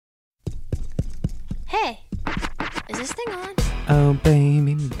Hey, is this thing on? Oh,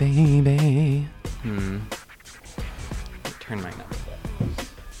 baby, baby. Turn mine up.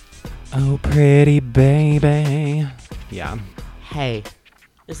 Oh, pretty baby. Yeah. Hey,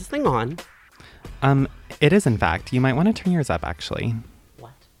 is this thing on? It is, in fact. You might want to turn yours up, actually.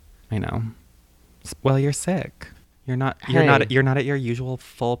 What? I know. Well, you're sick. You're not at your usual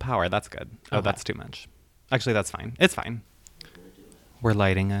full power. That's good. Oh, Okay. that's too much. Actually, that's fine. It's fine. We're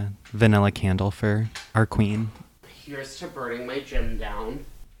lighting a vanilla candle for our queen. Here's to burning my gym down.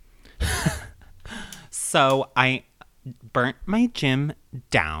 So I burnt my gym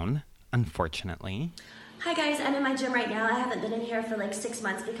down, unfortunately. Hi guys, I'm in my gym right now. I haven't been in here for like 6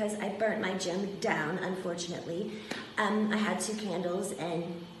 months because I burnt my gym down, unfortunately. I had 2 candles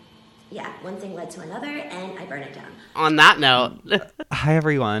and yeah, one thing led to another and I burned it down. On that note, Hi,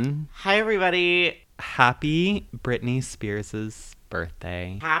 everyone. hi everybody. Happy Britney Spears'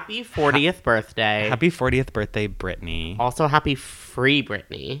 birthday. Happy 40th birthday. Happy 40th birthday, Britney. Also, happy free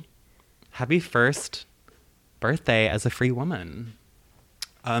Britney. Happy first birthday as a free woman.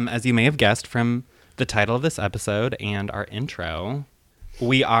 As you may have guessed from the title of this episode and our intro,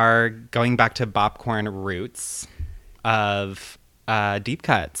 we are going back to popcorn roots of deep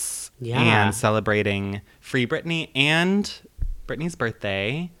cuts. Yeah. And celebrating free Britney and Britney's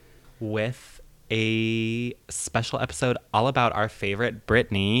birthday with a special episode all about our favorite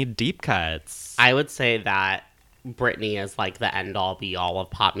Britney deep cuts. I would say that Britney is like the end-all be-all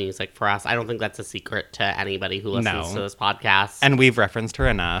of pop music for us. I don't think that's a secret to anybody who listens to this podcast. And we've referenced her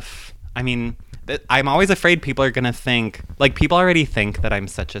enough. I mean, I'm always afraid people are going to think, like, people already think that I'm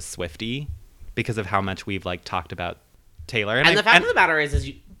such a Swiftie because of how much we've, like, talked about Taylor. And the fact of the matter is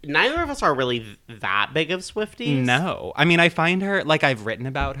neither of us are really that big of Swifties. No. I mean, I find her, like, I've written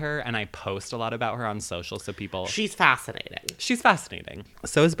about her and I post a lot about her on social, so people... She's fascinating. She's fascinating.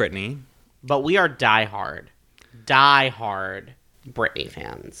 So is Britney. But we are diehard Britney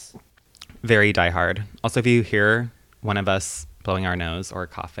fans. Very diehard. Also, if you hear one of us blowing our nose or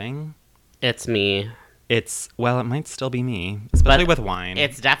coughing... It's me. It might still be me, especially with wine.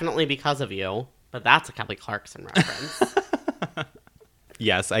 It's definitely because of you, but that's a Kelly Clarkson reference.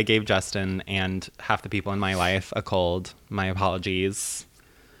 Yes, I gave Justin and half the people in my life a cold. My apologies.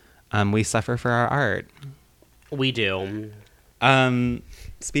 We suffer for our art. We do.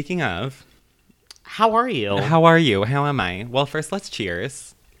 Speaking of... How are you? How are you? How am I? Well, first, let's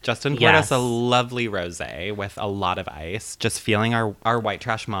cheers. Justin poured us Yes. a lovely rosé with a lot of ice. Just feeling our white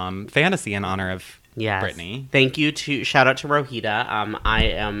trash mom fantasy in honor of Yes. Britney. Thank you shout out to Rohita. I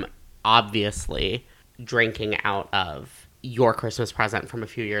am obviously drinking out of your Christmas present from a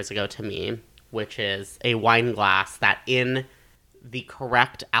few years ago to me, which is a wine glass that in the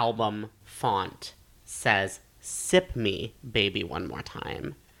correct album font says, "Sip me, baby, one more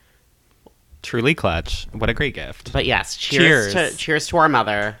time." Truly clutch. What a great gift. But yes, cheers to our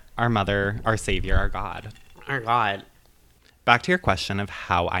mother. Our mother, our savior, our God. Our God. Back to your question of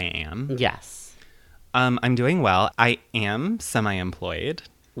how I am. Yes. I'm doing well. I am semi-employed.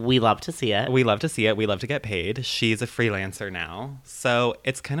 We love to see it. We love to see it. We love to get paid. She's a freelancer now. So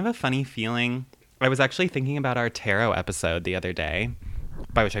it's kind of a funny feeling. I was actually thinking about our tarot episode the other day,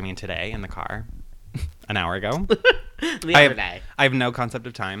 by which I mean today in the car, an hour ago. the other day. I have no concept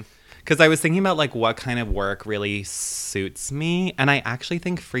of time. Because I was thinking about, like, what kind of work really suits me. And I actually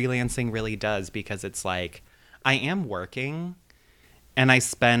think freelancing really does, because it's like, I am working and I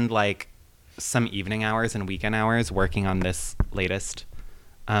spend, like, some evening hours and weekend hours working on this latest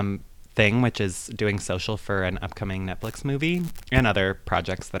thing, which is doing social for an upcoming Netflix movie and other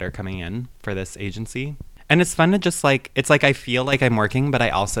projects that are coming in for this agency. And it's fun to just, like, it's like I feel like I'm working, but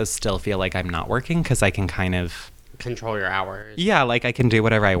I also still feel like I'm not working because I can kind of... Control your hours. Yeah, like I can do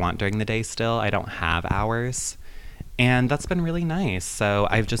whatever I want during the day still. I don't have hours. And that's been really nice. So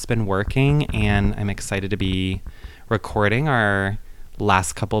I've just been working and I'm excited to be recording our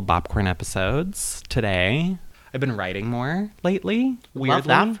last couple Popcorn episodes today. I've been writing more lately. Weirdly. Love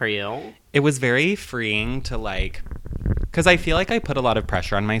that for you. It was very freeing to like, because I feel like I put a lot of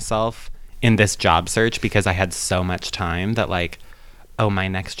pressure on myself in this job search because I had so much time that like, oh, my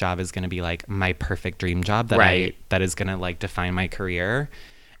next job is going to be like my perfect dream job that that is going to like define my career.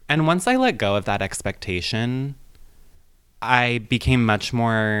 And once I let go of that expectation, I became much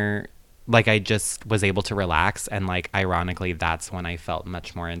more like I just was able to relax. And like, ironically, that's when I felt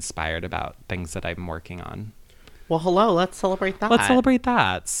much more inspired about things that I'm working on. Well, hello, let's celebrate that. Let's celebrate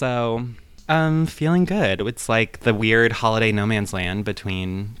that. So, feeling good. It's like the weird holiday no man's land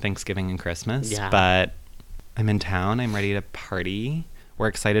between Thanksgiving and Christmas. Yeah. But I'm in town. I'm ready to party. We're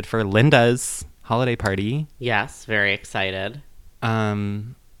excited for Linda's holiday party. Yes, very excited. I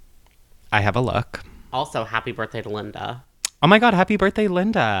have a look. Also, happy birthday to Linda. Oh my God, happy birthday,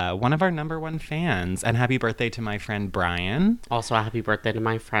 Linda, one of our #1 fans. And happy birthday to my friend Brian. Also, a happy birthday to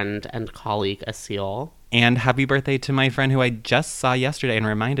my friend and colleague, Asil. And happy birthday to my friend who I just saw yesterday and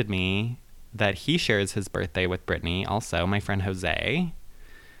reminded me that he shares his birthday with Brittany. Also, my friend Jose.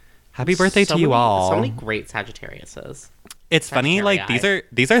 Happy birthday to you all. So many great Sagittariuses. It's funny, like Sagittarii.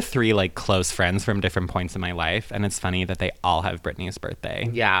 these are 3 like close friends from different points in my life, and it's funny that they all have Brittany's birthday.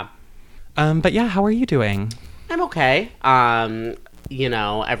 Yeah. But yeah, how are you doing? I'm okay. You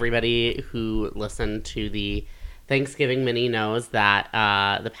know, everybody who listened to the Thanksgiving mini knows that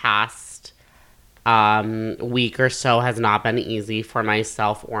the past week or so has not been easy for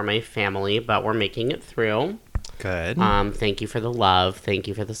myself or my family, but we're making it through. Good. Thank you for the love. Thank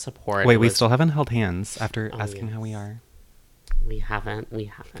you for the support. Wait, we still haven't held hands after asking yes. how we are. We haven't.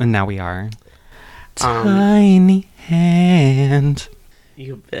 And now we are. Tiny hand.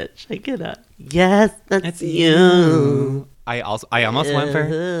 You bitch. I get up. Yes, that's It's you. I almost went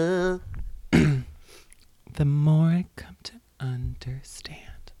for the more I come to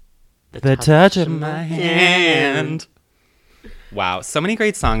understand the touch of my hand. Wow, so many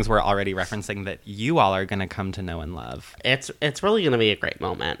great songs we're already referencing that you all are going to come to know and love. It's really going to be a great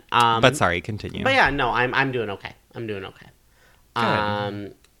moment. But sorry, continue. But yeah, no, I'm doing okay. I'm doing okay.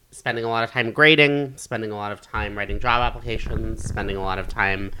 Good. Spending a lot of time grading, spending a lot of time writing job applications, spending a lot of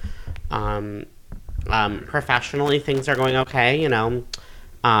time professionally. Things are going okay, you know.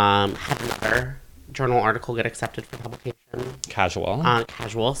 Had another journal article get accepted for publication. Casual.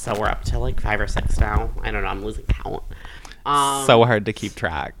 Casual, so we're up to like 5 or 6 now. I don't know, I'm losing count. So hard to keep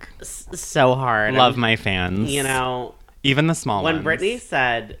track. So hard. Love my fans. You know, even the small when ones. Brittany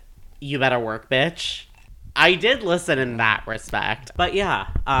said, "You better work, bitch," I did listen in that respect. But yeah,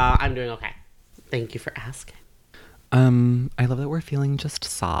 I'm doing okay. Thank you for asking. I love that we're feeling just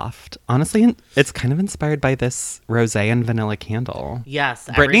soft. Honestly, it's kind of inspired by this rosé and vanilla candle. Yes.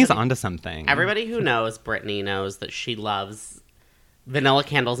 Brittany's onto something. Everybody who knows Brittany knows that she loves vanilla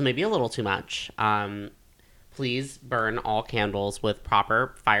candles, maybe a little too much. Please burn all candles with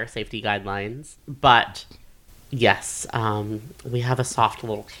proper fire safety guidelines. But yes, we have a soft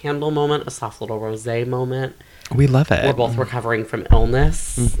little candle moment, a soft little rosé moment. We love it. We're both recovering from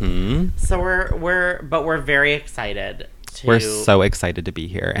illness. Mm-hmm. So we're very excited to... We're so excited to be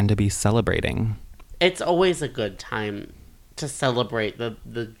here and to be celebrating. It's always a good time to celebrate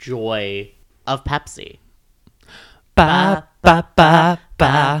the joy of Pepsi. Ba ba ba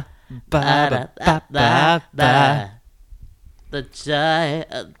ba ba ba ba ba. The joy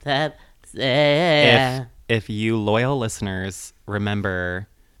of Pepsi. If you loyal listeners remember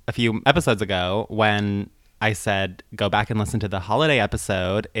a few episodes ago when I said go back and listen to the holiday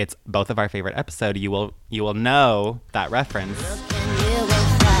episode, it's both of our favorite episode. You will know that reference.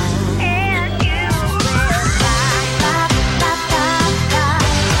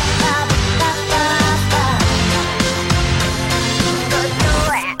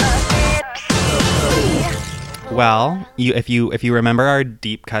 Well, if you remember our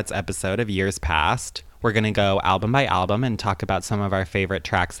Deep Cuts episode of years past, we're going to go album by album and talk about some of our favorite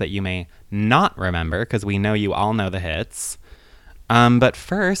tracks that you may not remember, because we know you all know the hits. But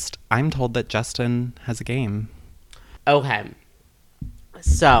first, I'm told that Justin has a game. Okay.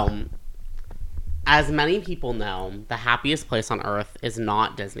 So, as many people know, the happiest place on earth is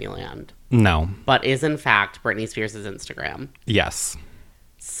not Disneyland, No. but is in fact Britney Spears' Instagram. Yes.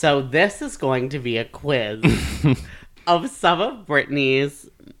 So this is going to be a quiz of some of Britney's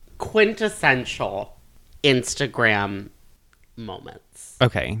quintessential Instagram moments.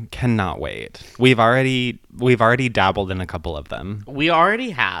 Okay, cannot wait. We've already dabbled in a couple of them. We already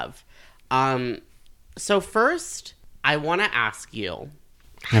have. So first, I want to ask you,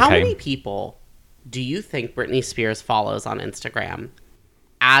 how Okay. many people do you think Britney Spears follows on Instagram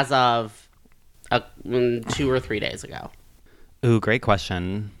as of 2 or 3 days ago? Ooh, great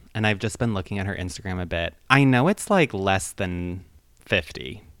question. And I've just been looking at her Instagram a bit. I know it's like less than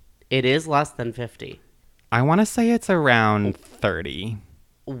 50. It is less than 50. I want to say it's around 30.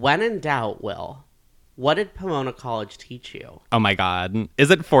 When in doubt, Will, what did Pomona College teach you? Oh my God.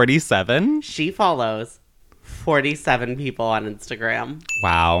 Is it 47? She follows 47 people on Instagram.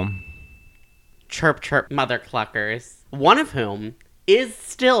 Wow. Chirp, chirp, mother cluckers. One of whom is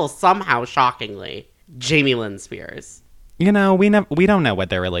still somehow, shockingly, Jamie Lynn Spears. You know, we don't know what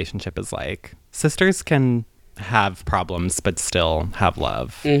their relationship is like. Sisters can have problems, but still have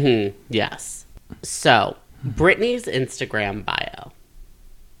love. Mm-hmm. Yes. So, Britney's Instagram bio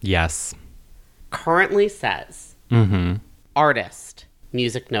Yes. currently says, Mm-hmm. artist,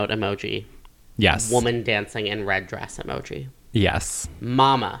 music note emoji, Yes. woman dancing in red dress emoji, Yes.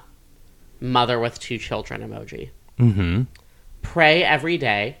 mama, Mother with 2 children emoji. Mm-hmm. Pray every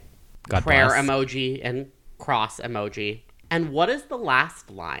day. God prayer bless. emoji and cross emoji. And what is the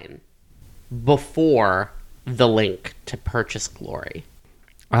last line before the link to purchase glory?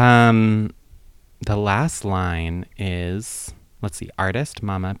 The last line is, let's see, artist,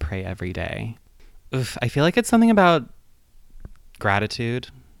 mama, pray every day. Oof, I feel like it's something about gratitude.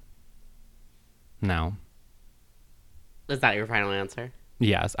 No. Is that your final answer?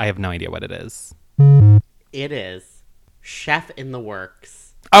 Yes, I have no idea what it is. It is chef in the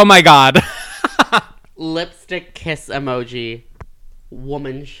works. Oh my God. Lipstick kiss emoji.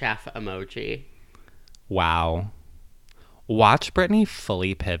 Woman chef emoji. Wow. Watch Brittany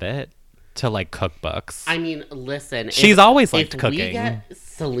fully pivot to like cookbooks. I mean, listen. She's always liked if cooking. we get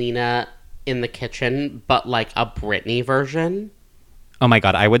Selena in the kitchen, but like a Britney version, Oh my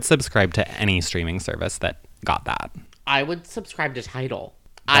God, I would subscribe to any streaming service that got that. I would subscribe to Tidal.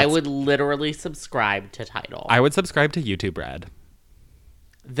 I would literally subscribe to Tidal. I would subscribe to YouTube Red.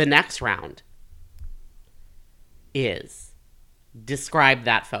 The next round is describe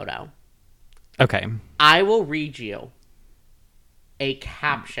that photo. Okay. I will read you a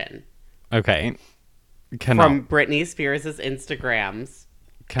caption Okay. from Britney Spears' Instagrams.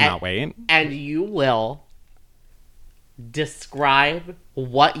 Cannot wait. And you will describe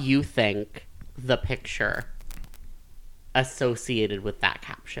what you think the picture associated with that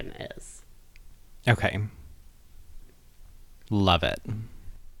caption is. Okay. Love it.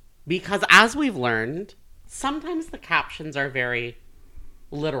 Because as we've learned, sometimes the captions are very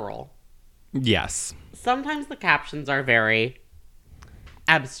literal. Yes. Sometimes the captions are very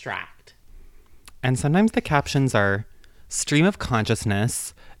abstract. And sometimes the captions are stream of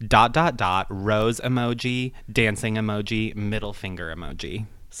consciousness, ... rose emoji, dancing emoji, middle finger emoji.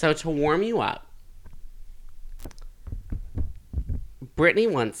 So to warm you up,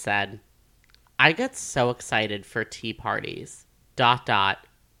 Britney once said, I get so excited for tea parties, ...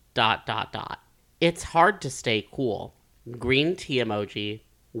 It's hard to stay cool. Green tea emoji,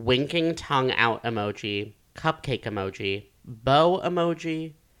 winking tongue out emoji, cupcake emoji, bow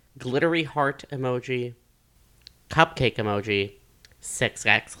emoji, glittery heart emoji, cupcake emoji, 6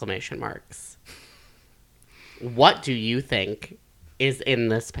 exclamation marks. What do you think is in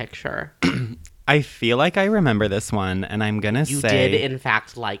this picture? I feel like I remember this one, and I'm going to say... You did, in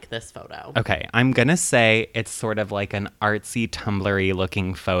fact, like this photo. Okay, I'm going to say it's sort of like an artsy, Tumblr-y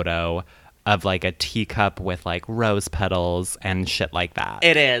looking photo of like a teacup with like rose petals and shit like that.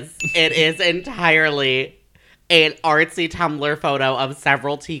 It is. It is entirely an artsy Tumblr photo of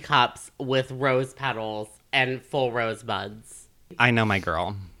several teacups with rose petals and full rose buds. I know my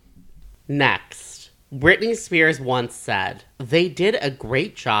girl. Next, Britney Spears once said, they did a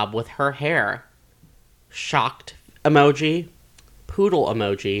great job with her hair. Shocked emoji, poodle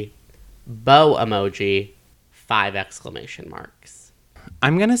emoji, bow emoji, 5 exclamation marks.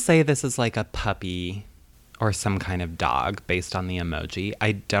 I'm going to say this is like a puppy or some kind of dog based on the emoji.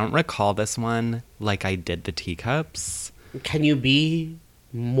 I don't recall this one like I did the teacups. Can you be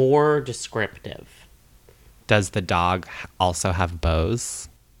more descriptive? Does the dog also have bows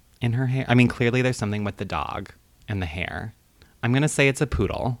in her hair? I mean, clearly there's something with the dog and the hair. I'm going to say it's a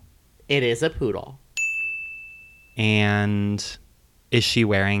poodle. It is a poodle. And is she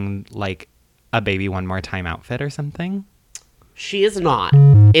wearing like a baby one more time outfit or something? She is not.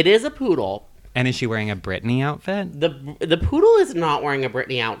 It is a poodle. And is she wearing a Britney outfit? The poodle is not wearing a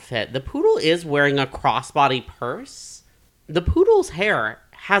Britney outfit. The poodle is wearing a crossbody purse. The poodle's hair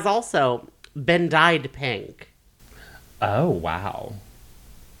has also been dyed pink. Oh, wow.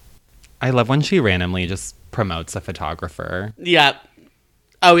 I love when she randomly just promotes a photographer. Yep.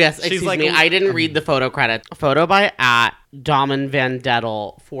 Oh, yes. She's Excuse like, me. I didn't read the photo credits. Photo by @Damen Van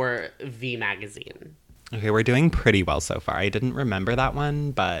Dettel for V Magazine. Okay, we're doing pretty well so far. I didn't remember that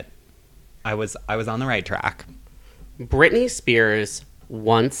one, but I was on the right track. Britney Spears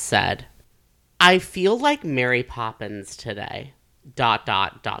once said, I feel like Mary Poppins today. ...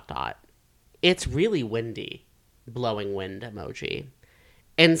 It's really windy. Blowing wind emoji.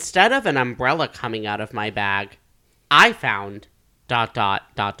 Instead of an umbrella coming out of my bag, I found ...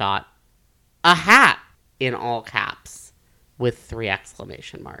 a hat in all caps with 3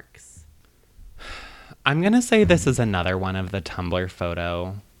 exclamation marks. I'm going to say this is another one of the Tumblr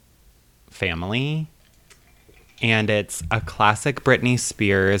photo family. And it's a classic Britney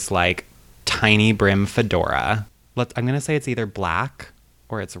Spears, like, tiny brim fedora. I'm going to say it's either black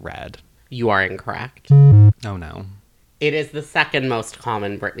or it's red. You are incorrect. Oh, no. It is the second most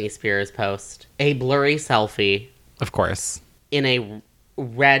common Britney Spears post. A blurry selfie Of course. in a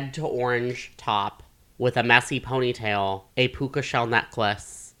red to orange top with a messy ponytail, a puka shell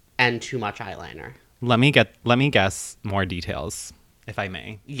necklace, and too much eyeliner. Let me guess more details, if I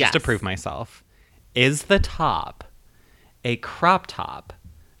may. Yes. Just to prove myself. Is the top a crop top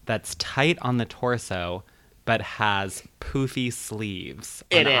that's tight on the torso but has poofy sleeves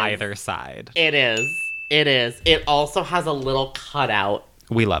on either side? It is. It is. It also has a little cutout.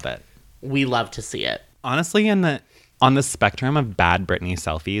 We love it. We love to see it. Honestly, on the spectrum of bad Britney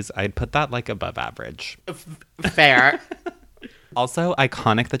selfies, I'd put that like above average. Fair. Also,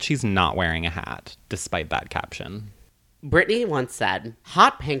 iconic that she's not wearing a hat, despite that caption. Britney once said,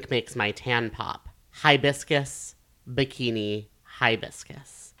 "Hot pink makes my tan pop. Hibiscus, bikini,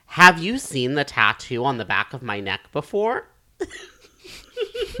 hibiscus. Have you seen the tattoo on the back of my neck before?"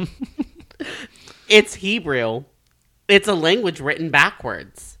 It's Hebrew. It's a language written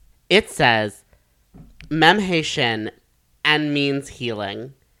backwards. It says, Memhashin, and means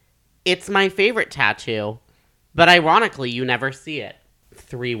healing. It's my favorite tattoo, but ironically, you never see it.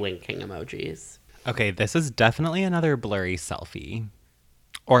 3 winking emojis. Okay, this is definitely another blurry selfie.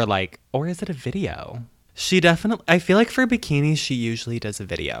 Or is it a video? I feel like for bikinis, she usually does a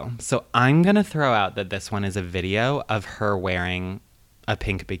video. So I'm going to throw out that this one is a video of her wearing a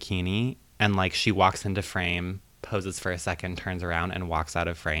pink bikini and like she walks into frame, poses for a second, turns around and walks out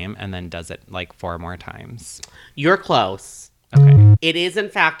of frame and then does it like 4 more times. You're close. Okay. It is in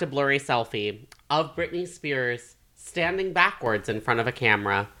fact a blurry selfie of Britney Spears standing backwards in front of a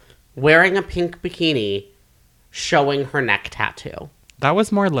camera, wearing a pink bikini, showing her neck tattoo. That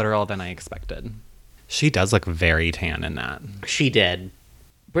was more literal than I expected. She does look very tan in that. She did.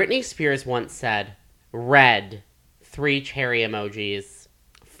 Britney Spears once said, "Red, 3 cherry emojis,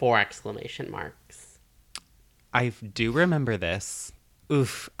 4 exclamation marks." I do remember this.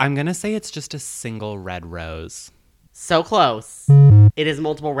 Oof. I'm going to say it's just a single red rose. So close. It is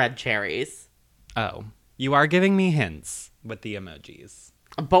multiple red cherries. Oh. You are giving me hints with the emojis.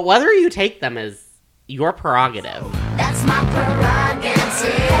 But whether you take them is your prerogative. That's my prerogative.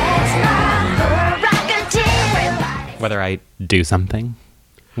 That's my prerogative. Whether I do something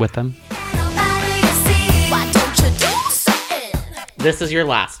with them. Why don't you do something? This is your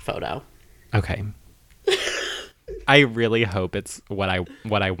last photo. Okay. I really hope it's what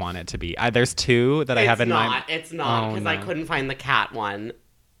I want it to be. There's 2 that I have in mind. It's not, because I no. couldn't find the cat one.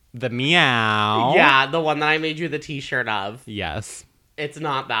 The meow. Yeah, the one that I made you the t-shirt of. Yes. It's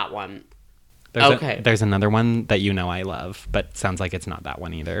not that one. Okay. There's another one that you know I love, but sounds like it's not that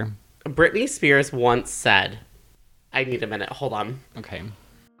one either. Britney Spears once said, I need a minute, hold on. Okay.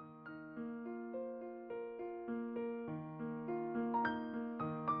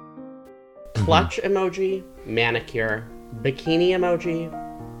 Clutch emoji, manicure, bikini emoji,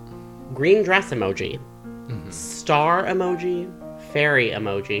 green dress emoji, star emoji, fairy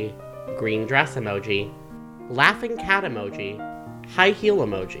emoji, green dress emoji, laughing cat emoji, high heel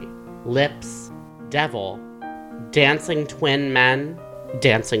emoji, lips, devil, dancing twin men,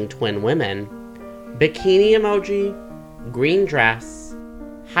 dancing twin women, bikini emoji, green dress,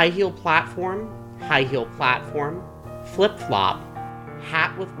 high heel platform, flip-flop,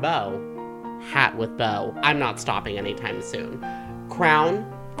 hat with bow. I'm not stopping anytime soon. Crown,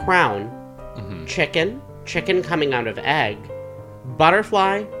 chicken coming out of egg,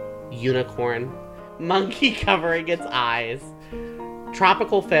 butterfly, unicorn, monkey covering its eyes,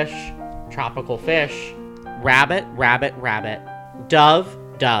 tropical fish, rabbit, dove,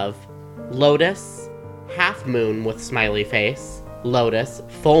 lotus, half moon with smiley face, lotus,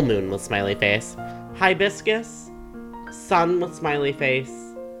 full moon with smiley face, hibiscus, sun with smiley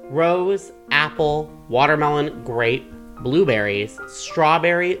face, rose, apple, watermelon, grape, blueberries,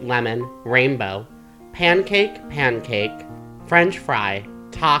 strawberry, lemon, rainbow, pancake, french fry,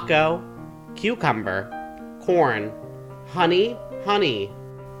 taco, cucumber, corn, honey,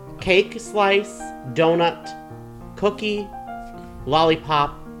 cake slice, donut, cookie,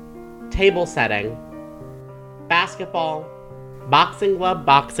 lollipop, table setting, basketball, boxing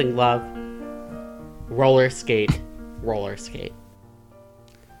glove, roller skate.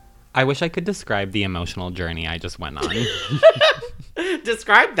 I wish I could describe the emotional journey I just went on.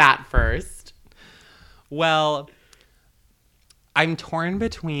 Describe that first. Well, I'm torn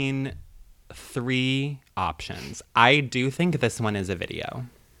between 3 options. I do think this one is a video.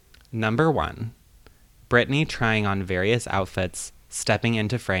 Number 1, Britney trying on various outfits, stepping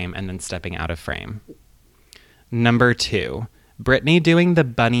into frame, and then stepping out of frame. Number 2, Britney doing the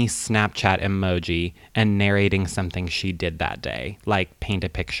bunny Snapchat emoji and narrating something she did that day, like paint a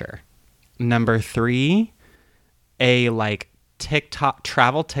picture. Number 3, a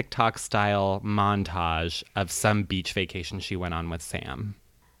travel TikTok style montage of some beach vacation she went on with Sam.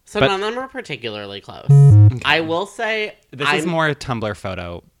 So none of them are particularly close. Okay. I will say this is more a Tumblr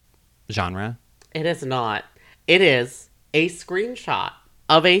photo genre? It is not. It is a screenshot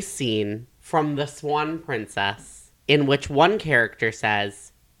of a scene from The Swan Princess in which one character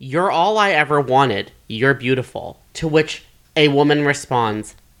says, "You're all I ever wanted. You're beautiful." To which a woman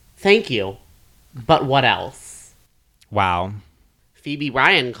responds, "Thank you. But what else?" Wow. Phoebe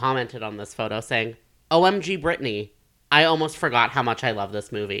Ryan commented on this photo saying, "OMG Britney. I almost forgot how much I love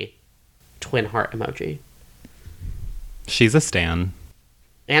this movie." Twin heart emoji. She's a stan.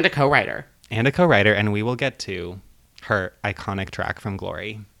 And a co-writer. And we will get to her iconic track from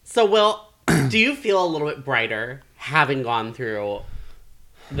Glory. So, Will, do you feel a little bit brighter having gone through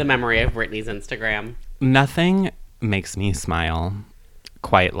the memory of Britney's Instagram? Nothing makes me smile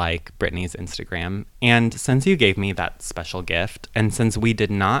quite like Britney's Instagram. And since you gave me that special gift, and since we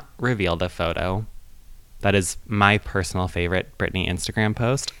did not reveal the photo, that is my personal favorite Britney Instagram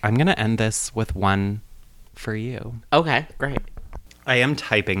post, I'm going to end this with one for you. Okay, great. I am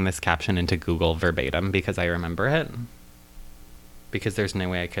typing this caption into Google verbatim because I remember it. Because there's no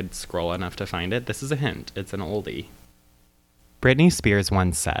way I could scroll enough to find it. This is a hint. It's an oldie. Britney Spears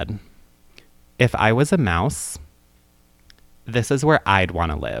once said, "If I was a mouse, this is where I'd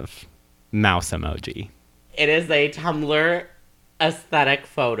want to live." Mouse emoji. It is a Tumblr aesthetic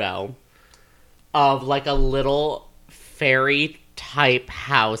photo of like a little fairy type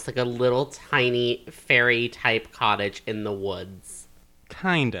house, like a little tiny fairy type cottage in the woods.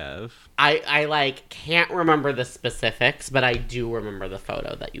 Kind of. I like can't remember the specifics, but I do remember the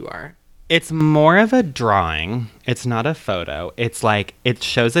photo that you are. It's more of a drawing. It's not a photo. It's like, it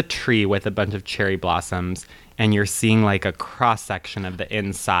shows a tree with a bunch of cherry blossoms, and you're seeing like a cross section of the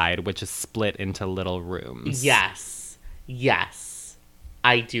inside, which is split into little rooms. Yes.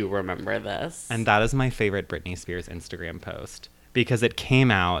 I do remember this. And that is my favorite Britney Spears Instagram post because it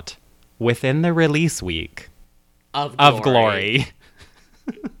came out within the release week of Glory.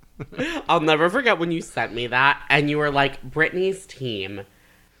 I'll never forget when you sent me that and you were like, Britney's team.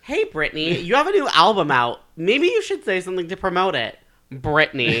 Hey, Britney, you have a new album out. Maybe you should say something to promote it.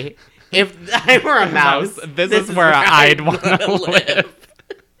 Britney, if I were a mouse, this is where I'd want to live.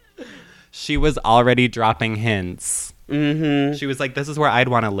 She was already dropping hints. Mm-hmm. She was like, this is where I'd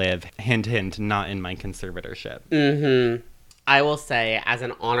want to live. Hint, hint, not in my conservatorship. Mm-hmm. I will say, as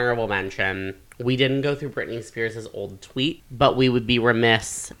an honorable mention, we didn't go through Britney Spears' old tweet, but we would be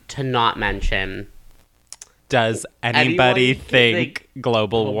remiss to not mention... Does anybody Anyone think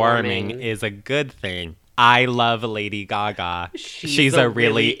global global warming warming is a good thing? I love Lady Gaga. She's a a really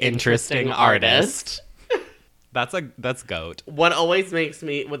really interesting interesting artist. That's GOAT. What that always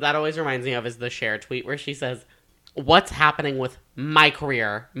reminds me of is the Cher tweet where she says, "What's happening with my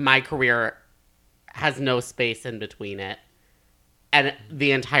career? My career has no space in between it." And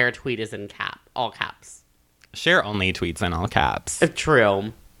the entire tweet is in all caps. Cher only tweets in all caps.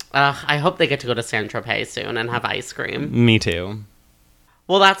 True. I hope they get to go to Saint-Tropez soon and have ice cream. Me too.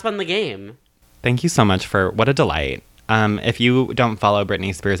 Well, that's been the game. Thank you so much what a delight. If you don't follow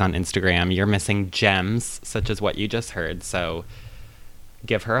Britney Spears on Instagram, you're missing gems such as what you just heard, so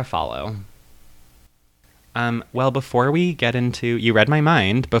give her a follow. Well, before we get into... You read my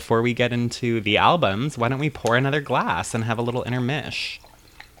mind. Before we get into the albums, why don't we pour another glass and have a little intermish?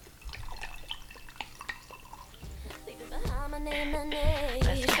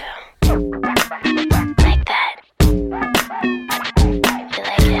 Let's go. Like that. You like it,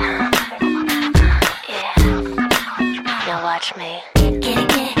 huh? Yeah. Now watch me. Get it,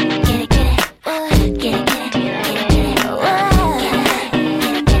 get it, get it, get it. Get it, get it, get it,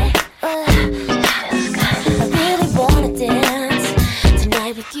 get it. I really wanna dance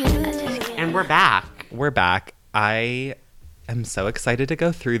tonight with you. And we're back. We're back. I am so excited to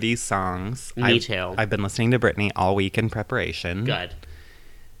go through these songs. Me too. I've been listening to Britney all week in preparation. Good.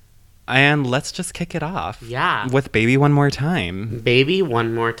 And let's just kick it off. Yeah. With Baby One More Time. Baby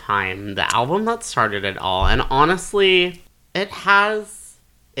One More Time, the album that started it all. And honestly, it has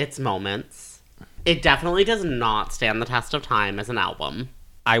its moments. It definitely does not stand the test of time as an album.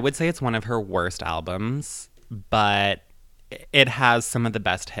 I would say it's one of her worst albums, but it has some of the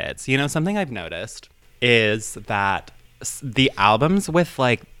best hits. You know, something I've noticed is that the albums with,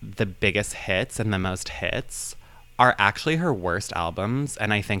 like, the biggest hits and the most hits are actually her worst albums,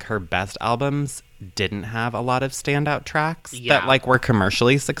 and I think her best albums didn't have a lot of standout tracks that, like, were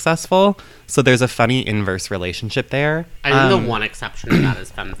commercially successful. So there's a funny inverse relationship there. I think the one exception to that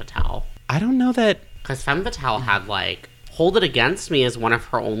is Femme Fatale. I don't know that... Because Femme Fatale had, like, Hold It Against Me as one of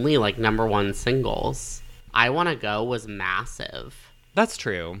her only, like, #1 singles. I Wanna Go was massive. That's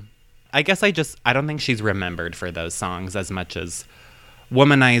true. I guess I don't think she's remembered for those songs as much as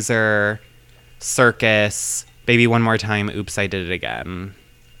Womanizer, Circus, Baby One More Time, Oops, I Did It Again.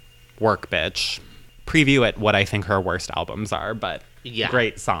 work bitch. Preview at what I think her worst albums are, but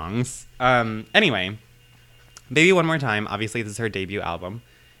great songs. Anyway, Baby One More Time, obviously this is her debut album.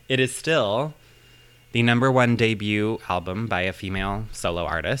 It is still the #1 debut album by a female solo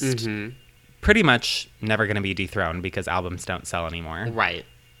artist. Mm-hmm. Pretty much never going to be dethroned because albums don't sell anymore. Right.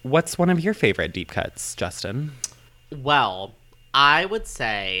 What's one of your favorite deep cuts, Justin? Well, I would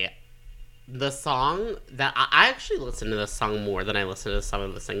say the song that I actually listen to this song more than I listen to some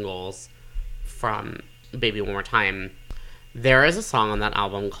of the singles from Baby One More Time. There is a song on that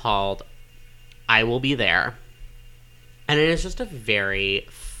album called I Will Be There. And it is just a very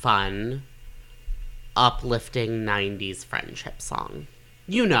fun, uplifting 90s friendship song.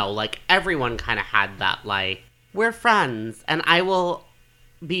 You know, like, everyone kind of had that, like, we're friends, and I will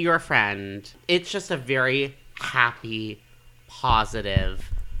be your friend. It's just a very happy,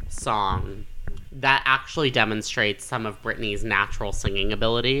 positive song that actually demonstrates some of Britney's natural singing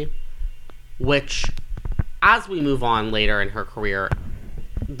ability, which, as we move on later in her career,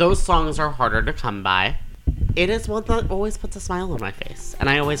 those songs are harder to come by. It is one that always puts a smile on my face, and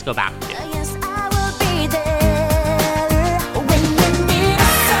I always go back to it. Yes, I will be there when you need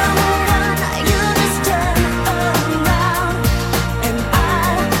someone. You just turn around, and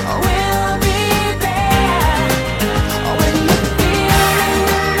I will be there when you're feeling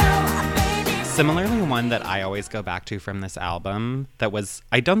low, baby. Similarly, one that I always go back to from this album that was,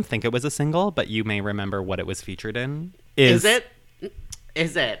 I don't think it was a single, but you may remember what it was featured in. Is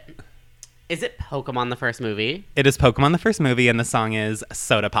it Pokemon the first movie? It is Pokemon the first movie, and the song is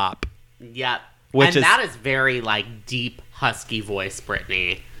Soda Pop. Yep. Which is, that is very, like, deep, husky voice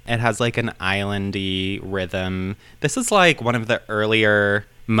Britney. It has, like, an islandy rhythm. This is, like, one of the earlier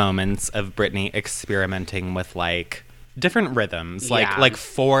moments of Britney experimenting with, like, different rhythms. Like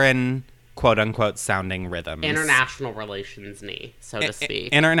foreign, quote-unquote, sounding rhythms. International relations knee, so to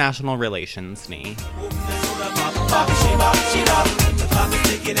speak. International relations knee.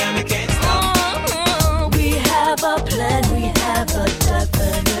 We have a plan, we have a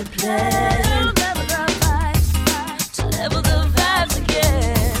definite plan to level the vibes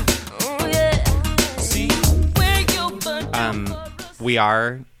again. Oh, yeah. We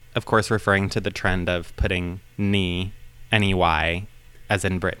are, of course, referring to the trend of putting knee, N-E-Y, as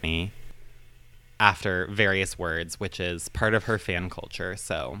in Britney, after various words, which is part of her fan culture.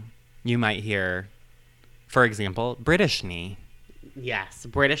 So you might hear, for example, British knee. Yes,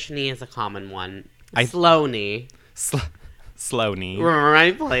 British knee is a common one. Slow knee. Slow knee. Remember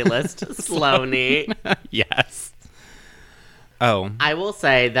my playlist? Slow knee. Yes. Oh. I will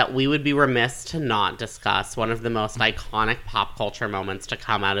say that we would be remiss to not discuss one of the most iconic pop culture moments to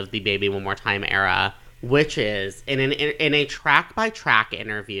come out of the Baby One More Time era, which is in a track-by-track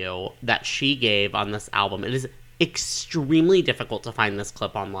interview that she gave on this album. It is extremely difficult to find this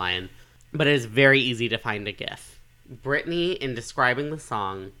clip online, but it is very easy to find a GIF. Britney, in describing the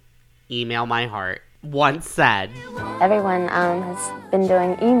song, Email My Heart, once said, Everyone has been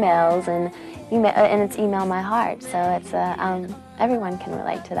doing emails, and it's Email My Heart, so it's everyone can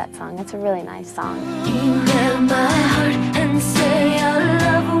relate to that song. It's a really nice song. Email my heart and say our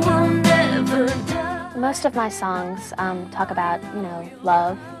love will never die. Most of my songs talk about,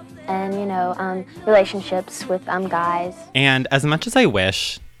 love and, relationships with guys. And as much as I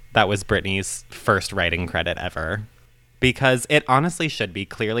wish that was Britney's first writing credit ever, because it honestly should be.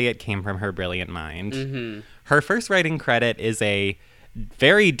 Clearly, it came from her brilliant mind. Mm-hmm. Her first writing credit is a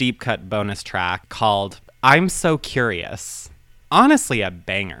very deep-cut bonus track called I'm So Curious. Honestly, a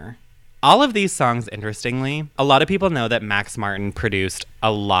banger. All of these songs, interestingly, a lot of people know that Max Martin produced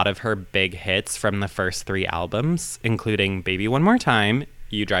a lot of her big hits from the first 3 albums, including Baby One More Time,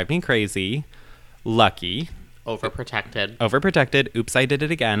 You Drive Me Crazy, Lucky, Overprotected, Oops, I Did It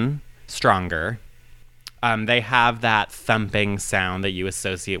Again, Stronger. They have that thumping sound that you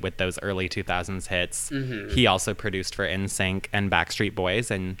associate with those early 2000s hits. Mm-hmm. He also produced for NSYNC and Backstreet Boys,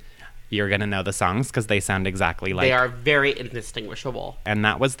 and you're going to know the songs because they sound exactly like... They are very indistinguishable. And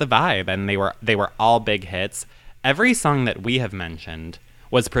that was the vibe, and they were all big hits. Every song that we have mentioned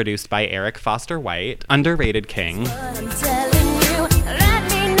was produced by Eric Foster White, underrated king. I'm telling you, let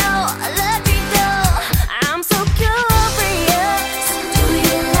me know, I'm so curious. Do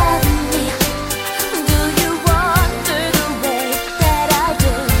you love me? Do you wonder the way that I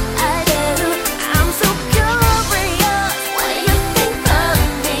do? I'm so curious when you think of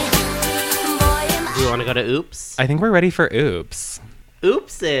me. Boy, am Do you want to go to Oops? I think we're ready for Oops.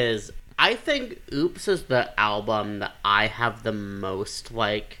 I think Oops is the album that I have the most,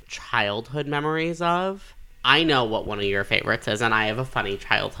 childhood memories of. I know what one of your favorites is, and I have a funny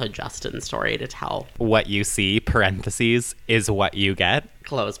childhood Justin story to tell. What you see, parentheses, is what you get.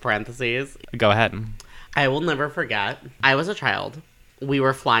 Close parentheses. Go ahead. I will never forget. I was a child. We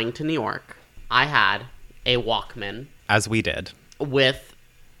were flying to New York. I had a Walkman. As we did. With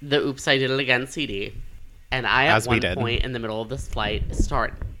the Oops, I Did It Again CD. And I, at one point in the middle of this flight,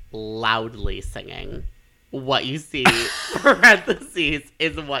 start loudly singing. What you see, parentheses,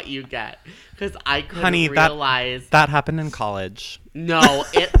 is what you get. Because I couldn't realize... That happened in college. No,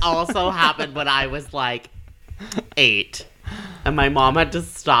 it also happened when I was like 8. And my mom had to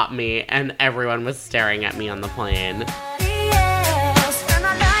stop me, and everyone was staring at me on the plane.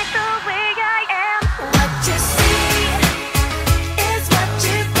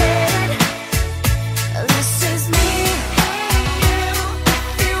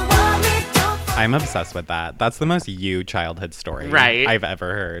 I'm obsessed with that. That's the most you childhood story I've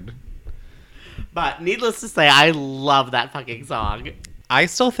ever heard. But needless to say, I love that fucking song. I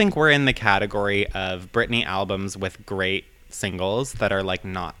still think we're in the category of Britney albums with great singles that are like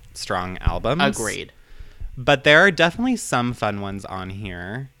not strong albums. Agreed. But there are definitely some fun ones on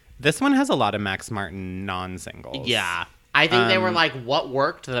here. This one has a lot of Max Martin non-singles. Yeah. I think they were like, what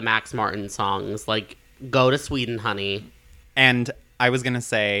worked the Max Martin songs? Like, Go to Sweden, Honey. And I was going to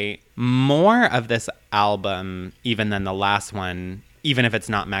say more of this album, even than the last one, even if it's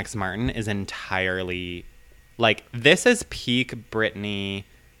not Max Martin, is entirely like, this is peak Britney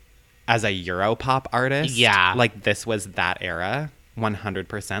as a Europop artist. Yeah. Like, this was that era,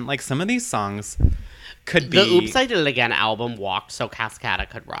 100%. Like, some of these songs could be... The Oops, I Did It Again album walked so Cascada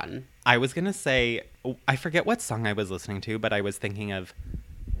could run. I was going to say, I forget what song I was listening to, but I was thinking of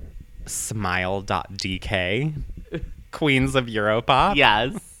sMiLE.dk. Queens of Europop.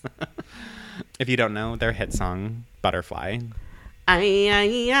 Yes. If you don't know, their hit song, Butterfly.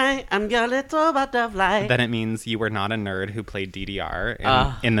 I'm your little butterfly. Then it means you were not a nerd who played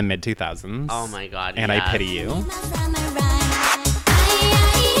DDR in the mid-2000s. Oh my God, And yes. I pity you.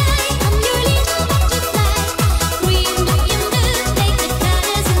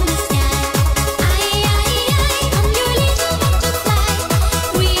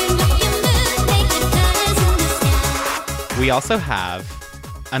 We also have,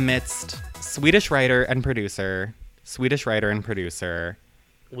 amidst Swedish writer and producer,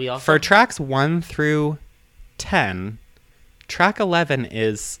 We also for tracks 1 through 10, track 11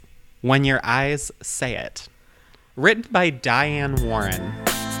 is When Your Eyes Say It, written by Diane Warren.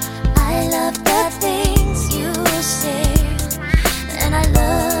 I love the things you say, and I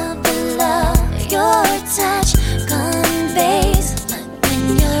love the love your touch conveys. But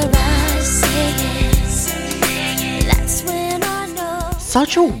when your eyes say it, that's when I know.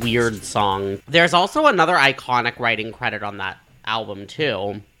 Such a weird song. There's also another iconic writing credit on that album,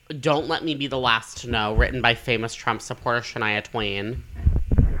 too. Don't Let Me Be the Last to Know, written by famous Trump supporter Shania Twain.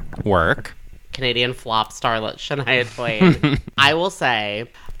 Work. Canadian flop starlet Shania Twain. I will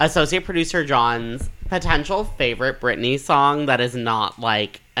say, associate producer John's potential favorite Britney song that is not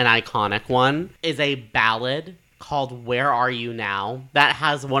like an iconic one is a ballad called Where Are You Now? That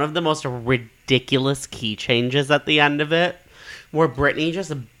has one of the most ridiculous key changes at the end of it, where Britney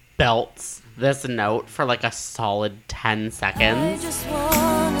just belts this note for like a solid 10 seconds. I just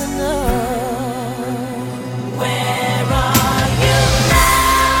wanna know, where are you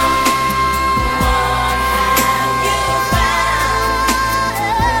now? What have you found?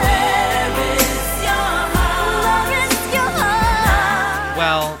 Where is your heart?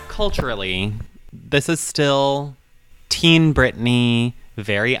 Well, culturally, this is still teen Britney,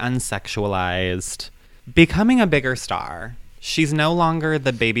 very unsexualized, becoming a bigger star. She's no longer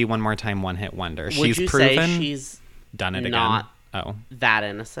the baby one more time one-hit wonder. Would She's you proven say she's done it not again. Oh. that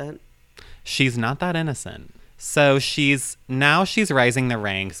innocent? She's not that innocent. So she's rising the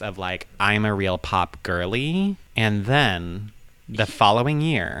ranks of like, I'm a real pop girly. And then the following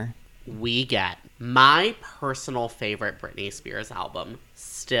year, We get my personal favorite Britney Spears album,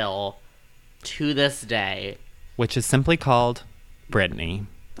 still to this day. which is simply called Britney.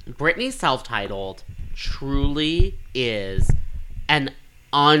 Britney self-titled truly is an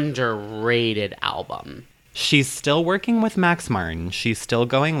underrated album. She's still working with Max Martin. She's still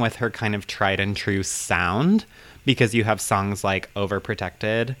going with her kind of tried and true sound, because you have songs like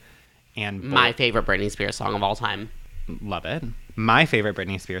Overprotected and My favorite Britney Spears song of all time. Love it. My favorite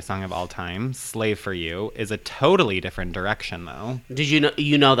Britney Spears song of all time, Slave for You, is a totally different direction though. Did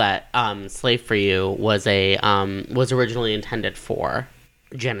you know that Slave for You was was originally intended for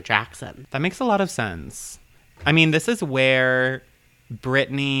Janet Jackson? That makes a lot of sense. I mean, this is where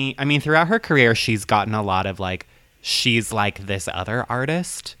Britney, I mean, throughout her career, she's gotten a lot of like, she's like this other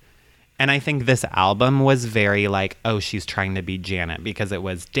artist. And I think this album was very like, oh, she's trying to be Janet, because it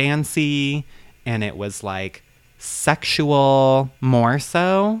was dancey and it was like sexual more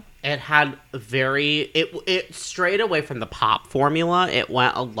so. It had it strayed away from the pop formula. It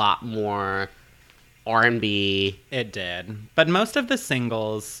went a lot more R&B. It did. But most of the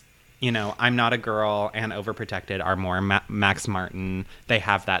singles, you know, I'm Not a Girl and Overprotected are more Max Martin. They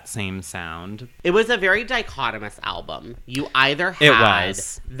have that same sound. It was a very dichotomous album. You either had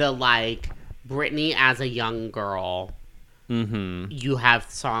the, like, Britney as a young girl. Mm-hmm. You have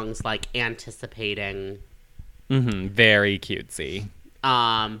songs like Anticipating. Mm-hmm. Very cutesy.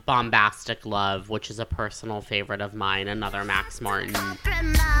 Bombastic Love, which is a personal favorite of mine, another Max Martin.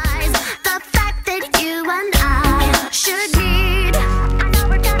 Compromise the fact that you and I should meet. I know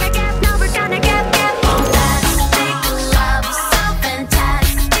we're gonna get bombastic love, so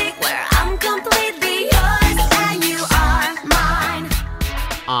fantastic, where I'm completely yours and you are mine.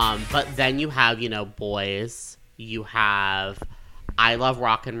 But then you have, you know, Boys. You have I Love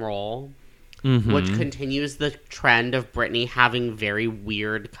Rock and Roll. Mm-hmm. Which continues the trend of Britney having very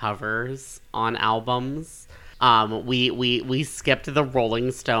weird covers on albums. We skipped the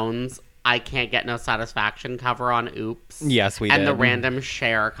Rolling Stones I Can't Get No Satisfaction cover on Oops. Yes, we did. And the random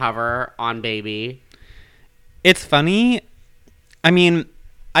Cher cover on Baby. It's funny. I mean,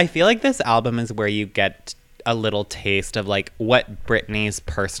 I feel like this album is where you get a little taste of like what Britney's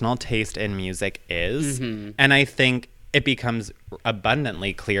personal taste in music is. Mm-hmm. And I think it becomes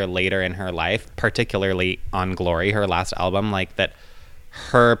abundantly clear later in her life, particularly on Glory, her last album, like that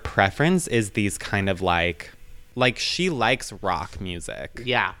her preference is these kind of like she likes rock music.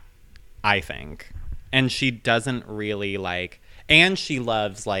 Yeah. I think. And she doesn't really like, and she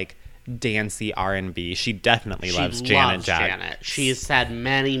loves like dancey R&B. She definitely loves Janet Jackson. She's said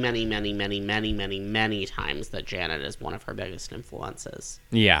many, many, many, many, many, many, many times that Janet is one of her biggest influences.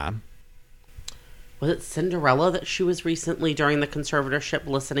 Yeah. Was it Cinderella that she was recently during the conservatorship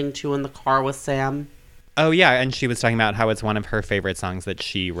listening to in the car with Sam? Oh, yeah, and she was talking about how it's one of her favorite songs that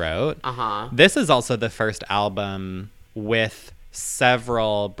she wrote. Uh-huh. This is also the first album with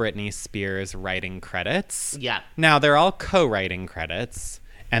several Britney Spears writing credits. Yeah. Now, they're all co-writing credits,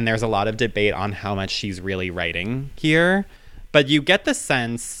 and there's a lot of debate on how much she's really writing here. But you get the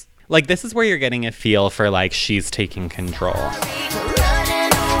sense, like, this is where you're getting a feel for, like, she's taking control.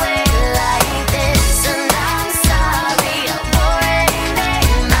 running away like this, and I'm sorry, I've already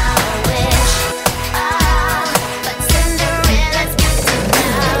made my wish. But Cinderella's got to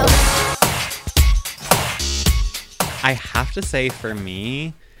know. I have to say, for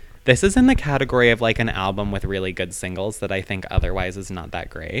me, this is in the category of like an album with really good singles that I think otherwise is not that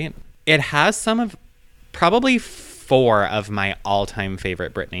great. It has some of, probably 4 of my all-time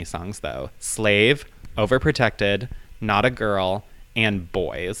favorite Britney songs, though. Slave, Overprotected, Not a Girl, and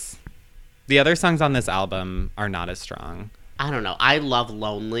Boys. The other songs on this album are not as strong. I don't know. I love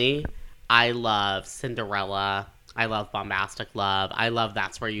Lonely. I love Cinderella. I love Bombastic Love. I love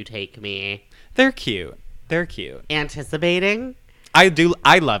That's Where You Take Me. They're cute. They're cute. Anticipating. I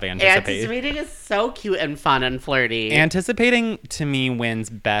love Anticipating. Anticipating is so cute and fun and flirty. Anticipating, to me, wins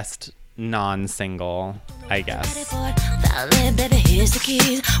best non-single, I guess. Valley, baby, here's the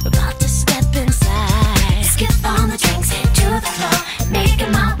keys. We're about to step inside. Skip on the drinks, head to the floor.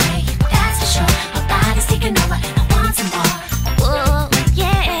 Making my way, that's for sure. My body's taking over, and I want some more. Whoa,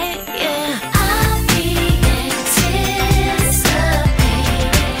 yeah, yeah. I'll be anticipating.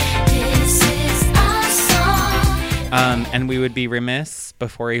 This is our song. And we would be remiss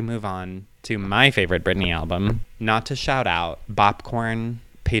before we move on to my favorite Britney album, not to shout out Bopcorn,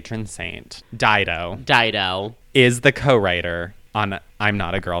 patron saint, Dido. is the co-writer on I'm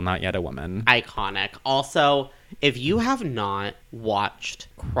Not a Girl, Not Yet a Woman. Iconic. Also, if you have not watched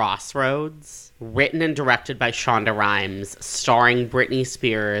Crossroads, written and directed by Shonda Rhimes, starring Britney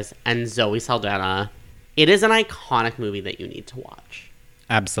Spears and Zoe Saldana, it is an iconic movie that you need to watch.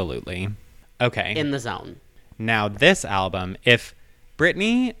 Absolutely. Okay. In the Zone. Now, this album, if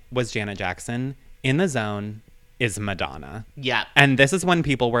Britney was Janet Jackson, In the Zone is Madonna. Yep. And this is when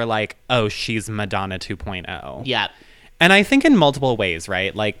people were like, oh, she's Madonna 2.0. Yep. And I think in multiple ways,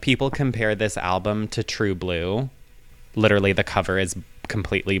 right? Like, people compare this album to True Blue. Literally, the cover is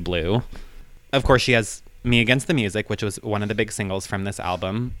completely blue. Of course, she has Me Against the Music, which was one of the big singles from this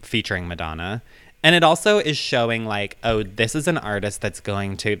album, featuring Madonna. And it also is showing, like, oh, this is an artist that's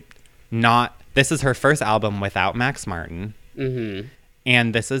going to not... This is her first album without Max Martin. Mm-hmm.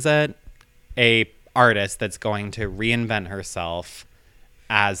 And this is a artist that's going to reinvent herself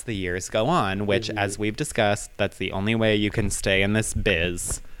as the years go on, which, as we've discussed, that's the only way you can stay in this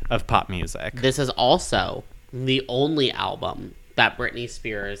biz of pop music. This is also the only album that Britney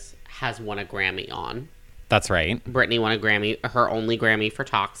Spears has won a Grammy on. That's right. Britney won a Grammy, her only Grammy for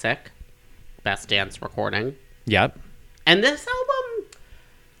Toxic. Best dance recording. Yep. And this album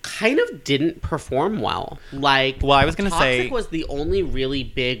kind of didn't perform well. Like, well, I was going to say... Toxic was the only really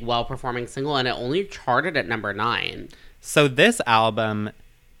big, well-performing single, and it only charted at number 9. So this album,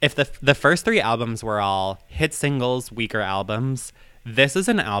 if the first 3 albums were all hit singles, weaker albums, this is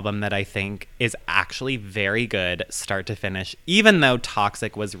an album that I think is actually very good start to finish, even though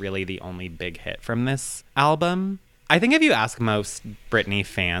Toxic was really the only big hit from this album. I think if you ask most Britney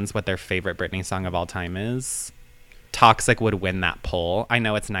fans what their favorite Britney song of all time is, Toxic would win that poll. I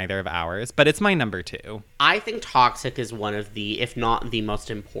know it's neither of ours, but it's my number 2. I think Toxic is one of the, if not the most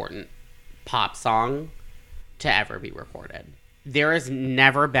important pop song to ever be recorded. There has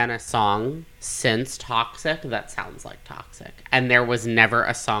never been a song since Toxic that sounds like Toxic. And there was never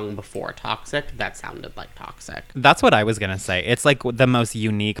a song before Toxic that sounded like Toxic. That's what I was going to say. It's like the most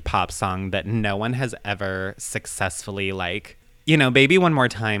unique pop song that no one has ever successfully, like, you know, Baby One More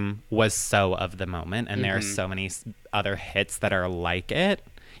Time was so of the moment. And there are so many other hits that are like it,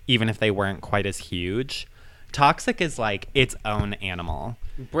 even if they weren't quite as huge. Toxic is like its own animal.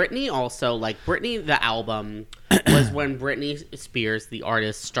 Britney also, like, Britney, the album, was when Britney Spears, the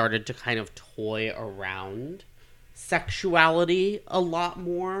artist, started to kind of toy around sexuality a lot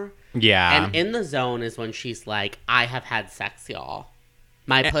more. Yeah. And In the Zone is when she's like, I have had sex, y'all.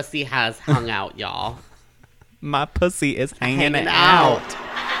 My pussy has hung out, y'all. My pussy is hanging out.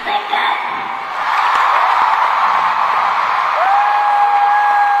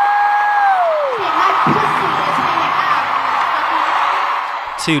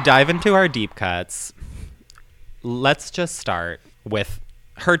 To dive into our deep cuts, let's just start with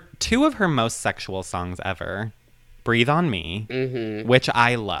two of her most sexual songs ever. Breathe on Me, which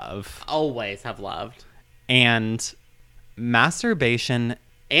I love. Always have loved. And Masturbation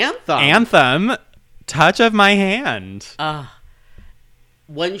Anthem. Touch of My Hand.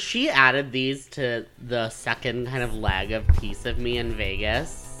 When she added these to the second kind of leg of Piece of Me in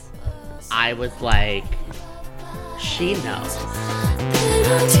Vegas, I was like, she knows.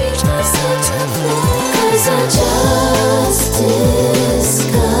 Teach myself to play, 'cause I just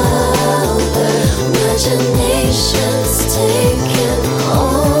discovered imagination's taking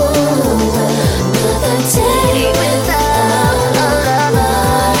over. Another day without her.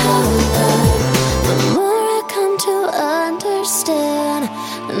 The more I come to understand,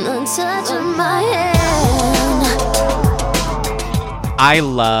 and the touch of my hand.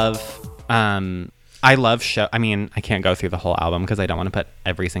 I mean, I can't go through the whole album because I don't want to put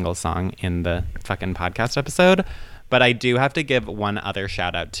every single song in the fucking podcast episode. But I do have to give one other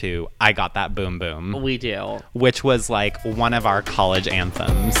shout out to I Got That Boom Boom. We do. Which was like one of our college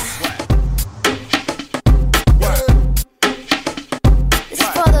anthems. This is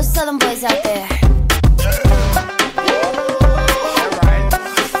for those Southern boys out there.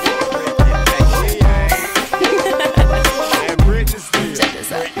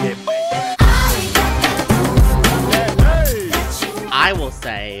 I will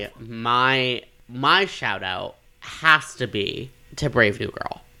say my shout out has to be to Brave New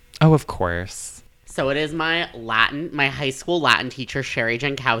Girl. Oh, of course. So it is my high school Latin teacher Sherry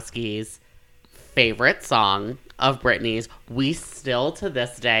Jankowski's favorite song of Britney's. We still to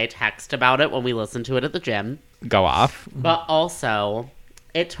this day text about it when we listen to it at the gym. Go off. But also,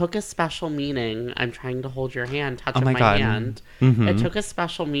 it took a special meaning. I'm trying to hold your hand, touch of my God. hand. Mm-hmm. It took a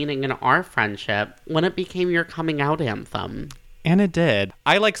special meaning in our friendship when it became your coming out anthem. And it did.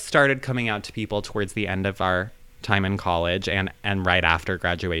 I started coming out to people towards the end of our time in college and right after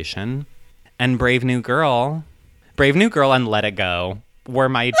graduation. And Brave New Girl and Let It Go were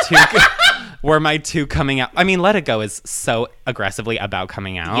my two coming out. I mean, Let It Go is so aggressively about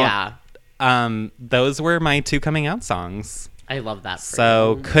coming out. Yeah. Those were my two coming out songs. I love that for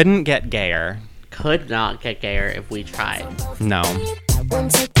So you. couldn't get gayer. Could not get gayer if we tried. No.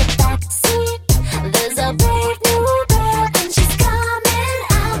 Won't take the back seat. There's a brave new girl and she's coming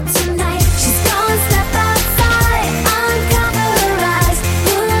out tonight. She's gonna step outside, uncover her eyes.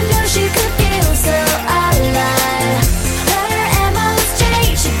 Who knew she could feel so alive? Her MO's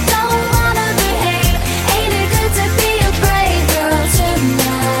changed, she don't wanna behave. Ain't it good to be a brave girl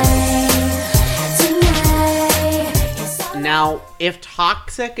tonight? Now, if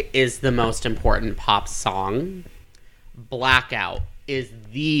Toxic is the most important pop song, Blackout is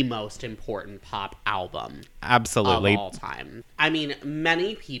the most important pop album Absolutely. of all time. I mean,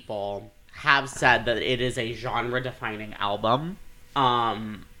 many people have said that it is a genre-defining album.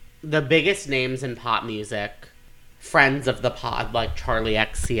 The biggest names in pop music, friends of the pod like Charlie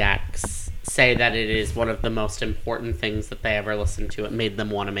XCX say that it is one of the most important things that they ever listened to. It made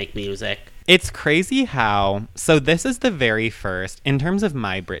them want to make music. It's crazy how... So this is the very first, in terms of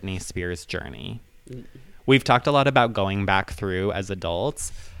my Britney Spears journey. We've talked a lot about going back through as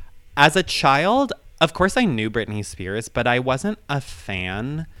adults. As a child, of course I knew Britney Spears, but I wasn't a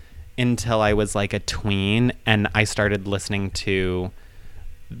fan until I was like a tween and I started listening to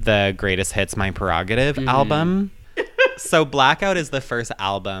the Greatest Hits, My Prerogative album. So Blackout is the first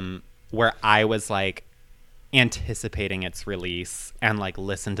album where I was like anticipating its release and like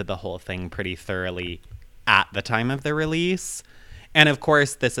listened to the whole thing pretty thoroughly at the time of the release. And of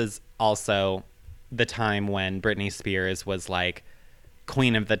course, this is also the time when Britney Spears was like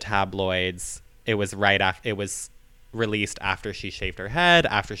queen of the tabloids. It was right after it was released after she shaved her head,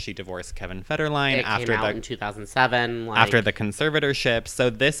 after she divorced Kevin Federline, It after came out the in 2007. after the conservatorship. So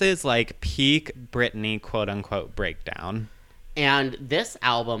this is like peak Britney quote unquote breakdown. And this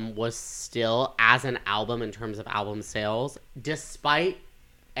album was still, as an album in terms of album sales, despite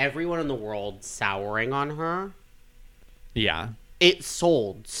everyone in the world souring on her, Yeah. it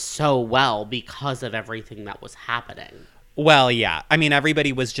sold so well because of everything that was happening. Well, yeah. I mean,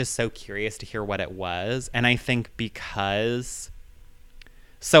 everybody was just so curious to hear what it was. And I think because...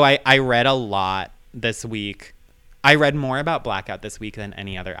 So I read a lot this week. I read more about Blackout this week than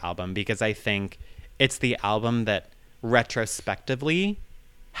any other album because I think it's the album that retrospectively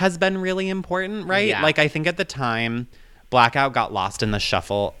has been really important, right? Yeah. Like, I think at the time, Blackout got lost in the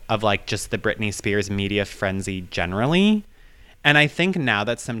shuffle of, like, just the Britney Spears media frenzy generally. And I think now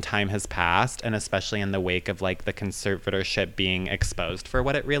that some time has passed, and especially in the wake of, like, the conservatorship being exposed for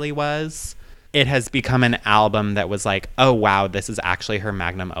what it really was, it has become an album that was like, oh, wow, this is actually her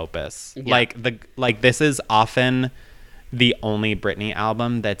magnum opus. Yeah. This is often the only Britney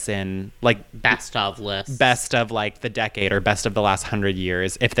album that's in, like, Best of lists. best of, like, the decade or best of the last 100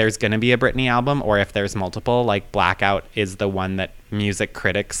 years. If there's going to be a Britney album or if there's multiple, like, Blackout is the one that music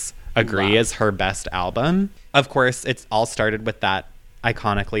critics agree Love. is her best album. Of course, it's all started with that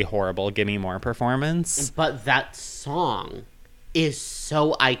iconically horrible Gimme More performance. But that song is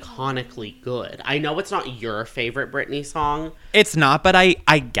so iconically good. I know it's not your favorite Britney song. It's not, but I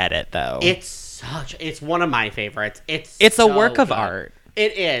get it, though. It's one of my favorites. It's a so work of good. art.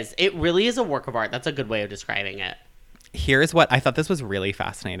 It is. It really is a work of art. That's a good way of describing it. Here's what I thought this was really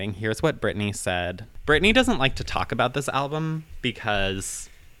fascinating. Here's what Britney said. Britney doesn't like to talk about this album because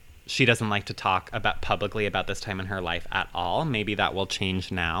she doesn't like to talk about publicly about this time in her life at all. Maybe that will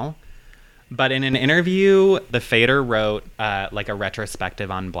change now. But in an interview, the Fader wrote like a retrospective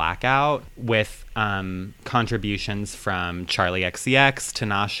on Blackout with contributions from Charlie XCX,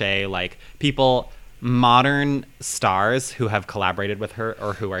 Tinashe, like people, modern stars who have collaborated with her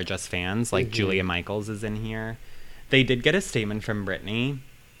or who are just fans, like Julia Michaels is in here. They did get a statement from Britney.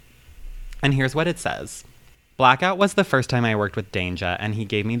 And here's what it says. Blackout was the first time I worked with Danja, and he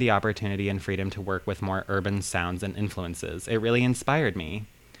gave me the opportunity and freedom to work with more urban sounds and influences. It really inspired me.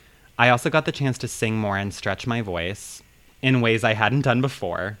 I also got the chance to sing more and stretch my voice in ways I hadn't done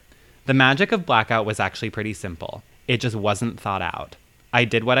before. The magic of Blackout was actually pretty simple. It just wasn't thought out. I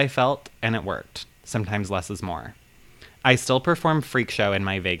did what I felt, and it worked. Sometimes less is more. I still perform Freak Show in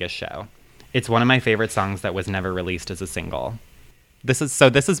my Vegas show. It's one of my favorite songs that was never released as a single. This is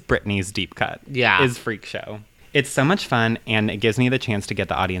Britney's deep cut. Yeah. Is Freak Show. It's so much fun, and it gives me the chance to get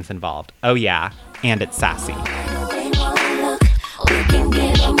the audience involved. Oh yeah, and it's sassy.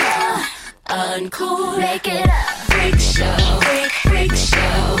 Uncool, make it up. Freak show, freak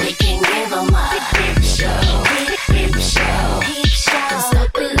show. We can give 'em a peep show, peep show, peep show. Don't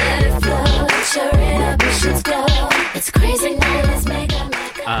stop and let it flow. Let your inhibitions go. It's crazy now, let's make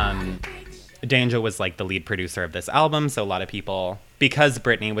 'em. Danja was like the lead producer of this album, so a lot of people, because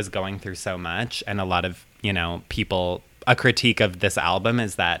Britney was going through so much, and a lot of, people, a critique of this album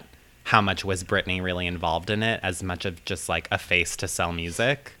is that how much was Britney really involved in it, as much of just like a face to sell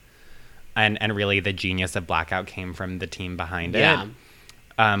music. And really the genius of Blackout came from the team behind it,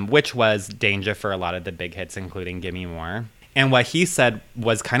 which was Danja for a lot of the big hits, including Gimme More. And what he said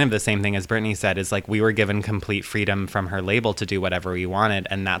was kind of the same thing as Britney said, is like we were given complete freedom from her label to do whatever we wanted.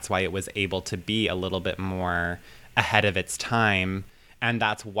 And that's why it was able to be a little bit more ahead of its time. And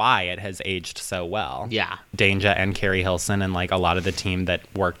that's why it has aged so well. Yeah. Danja and Carrie Hilson and like a lot of the team that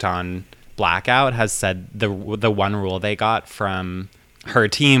worked on Blackout has said the one rule they got from her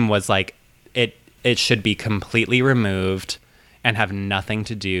team was like it should be completely removed and have nothing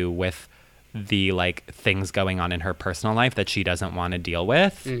to do with the like things going on in her personal life that she doesn't want to deal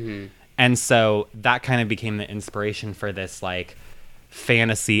with. And so that kind of became the inspiration for this like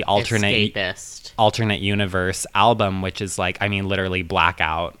fantasy alternate universe album, which is like, I mean, literally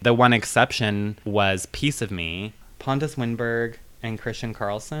blackout. The one exception was Piece of Me. Pontus Winberg and Christian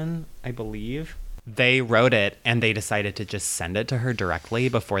Carlson, I believe. They wrote it and they decided to just send it to her directly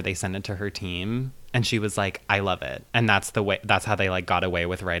before they sent it to her team. And she was like, I love it. And that's how they like got away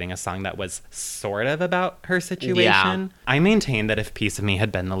with writing a song that was sort of about her situation. Yeah. I maintain that if Piece of Me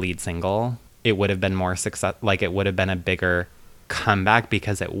had been the lead single, it would have been more success. Like it would have been a bigger comeback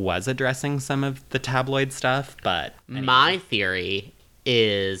because it was addressing some of the tabloid stuff. But anyway. My theory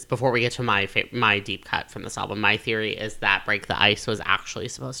is, before we get to my deep cut from this album, my theory is that Break the Ice was actually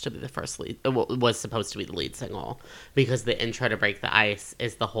supposed to be the lead single, because the intro to Break the Ice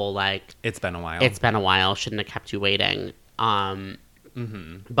is the whole like, it's been a while, shouldn't have kept you waiting. But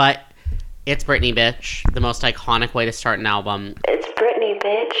it's Britney, bitch. The most iconic way to start an album. It's Britney,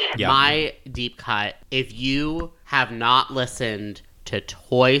 bitch. Yep. My deep cut, if you have not listened to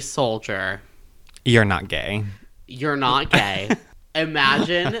Toy Soldier, you're not gay.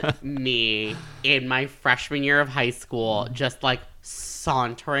 Imagine me in my freshman year of high school just like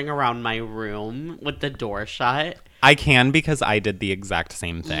sauntering around my room with the door shut. I can, because I did the exact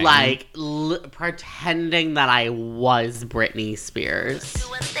same thing. Like pretending that I was Britney Spears.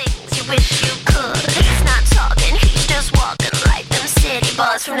 Doing things you wish you could. He's not talking, he's just walking like them city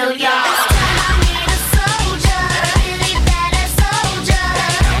boys from New York. This time I need a soldier, really better soldier.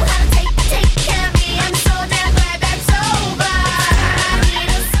 Know how to take care of me. I'm so damn glad that's over.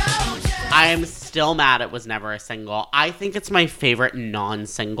 I am still mad it was never a single. I think it's my favorite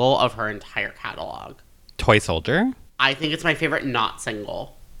non-single of her entire catalog. Toy Soldier? I think it's my favorite not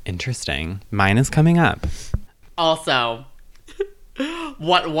single. Interesting. Mine is coming up. Also,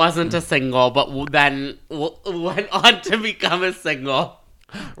 what wasn't a single but then went on to become a single?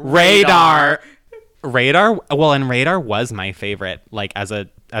 Radar. Well, and Radar was my favorite. Like, as a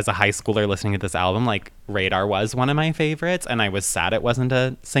high schooler listening to this album, like, Radar was one of my favorites, and I was sad it wasn't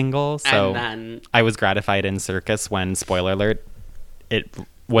a single. So then, I was gratified in Circus when, spoiler alert, it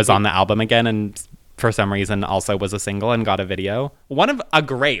was on the album again, and for some reason also was a single and got a video. A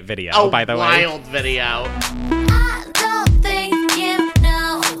great video, by the way. A wild video. I don't think you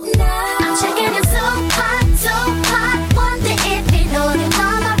know. I'm checking it so hot. Wonder if you know that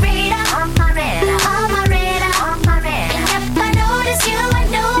on my radar. And if I notice you, I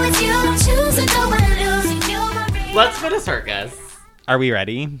know it's you. Don't choose or don't wanna lose you. You're my radar. Let's go to Circus. Are we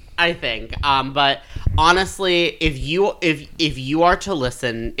ready? I think. But honestly, if you are to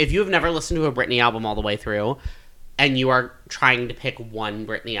listen, if you have never listened to a Britney album all the way through, and you are trying to pick one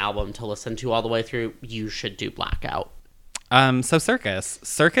Britney album to listen to all the way through, you should do Blackout. So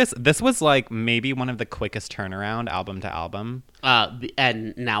Circus, this was like maybe one of the quickest turnaround album to album.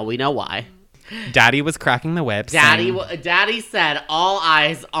 And now we know why. Daddy was cracking the whip. Daddy said, "All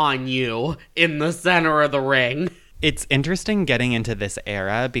eyes on you in the center of the ring." It's interesting getting into this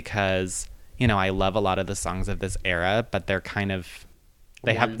era because, you know, I love a lot of the songs of this era, but they're kind of,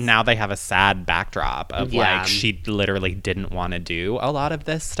 they have a sad backdrop of like, she literally didn't want to do a lot of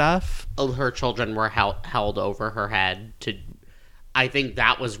this stuff. Her children were held over her head to, I think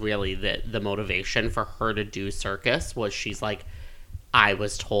that was really the motivation for her to do Circus, was she's like, I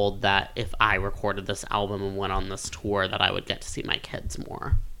was told that if I recorded this album and went on this tour that I would get to see my kids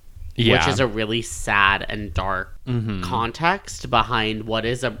more. Yeah. Which is a really sad and dark context behind what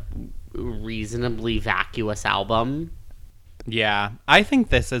is a reasonably vacuous album. Yeah, I think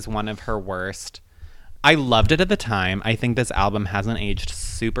this is one of her worst. I loved it at the time. I think this album hasn't aged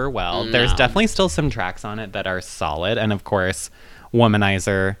super well. No. There's definitely still some tracks on it that are solid. And of course,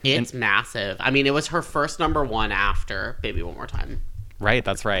 Womanizer. It's massive. I mean, it was her first #1 after Baby One More Time. Right,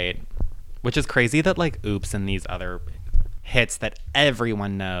 that's right. Which is crazy that like Oops and these other hits that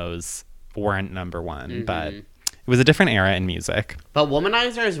everyone knows weren't #1, but it was a different era in music. But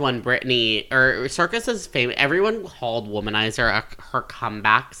Womanizer is when Britney, or Circus is famous. Everyone called Womanizer her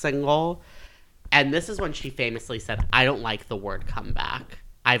comeback single. And this is when she famously said, I don't like the word comeback.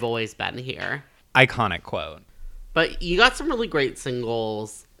 I've always been here. Iconic quote. But you got some really great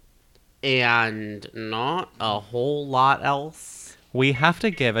singles and not a whole lot else. We have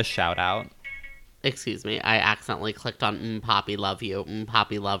to give a shout out. Excuse me, I accidentally clicked on Poppy Love You,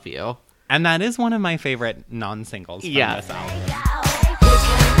 Poppy Love You. And that is one of my favorite non-singles from this album.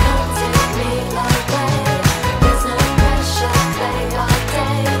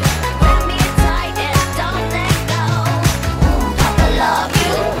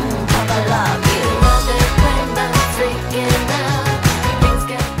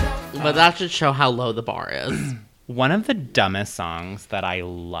 But that should show how low the bar is. One of the dumbest songs that I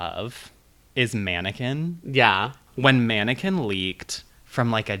love is Mannequin. Yeah. when Mannequin leaked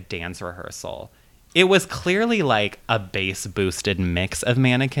from like a dance rehearsal, it was clearly like a bass boosted mix of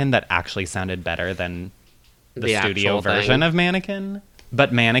Mannequin that actually sounded better than the studio version of Mannequin.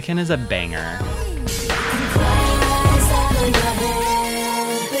 But Mannequin is a banger.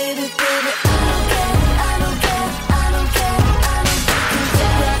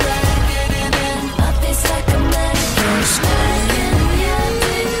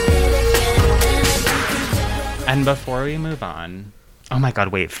 And before we move on, oh my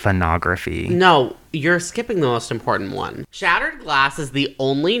god, wait, phonography. No, you're skipping the most important one. Shattered Glass is the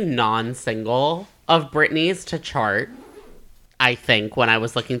only non-single of Britney's to chart, I think, when I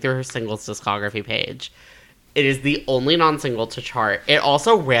was looking through her singles discography page. It is the only non-single to chart. It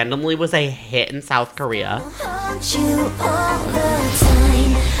also randomly was a hit in South Korea.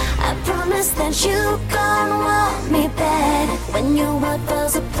 I promise that you gon' want me back when your world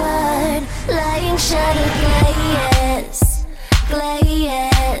falls apart. Lying shattered glass.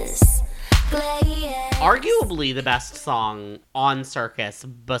 Arguably the best song on Circus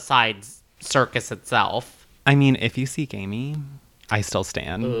besides Circus itself. I mean, If You Seek Amy, I still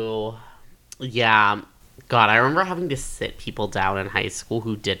stand. Ooh. Yeah. God, I remember having to sit people down in high school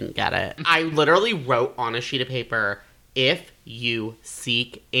who didn't get it. I literally wrote on a sheet of paper, if you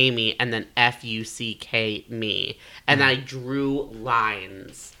seek Amy, and then F-U-C-K me. And I drew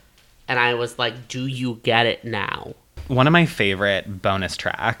lines. And I was like, do you get it now? One of my favorite bonus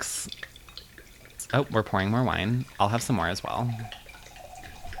tracks. Oh, we're pouring more wine. I'll have some more as well.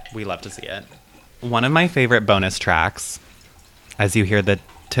 We love to see it. One of my favorite bonus tracks, as you hear the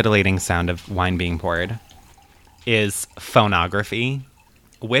titillating sound of wine being poured, is Phonography,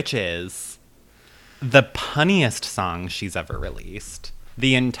 which is the punniest song she's ever released.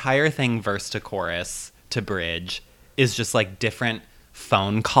 The entire thing, verse to chorus to bridge, is just like different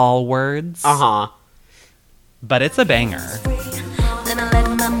phone call words. Uh-huh. But it's a banger. Then I let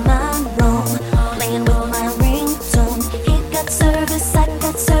my mind roam, playing with my ringtone. He got service, I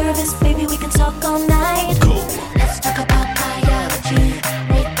got service, baby, we can talk all night. Let's talk about biology.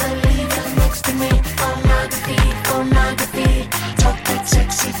 Make believe you're next to me. Phonography. Talk that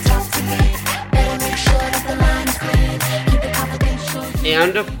sexy talk to me. Better make sure that the line is clean. Keep it confidential.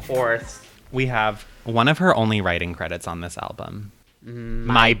 And of course, We have one of her only writing credits on this album.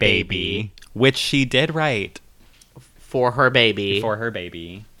 My Baby, which she did write for her baby. for her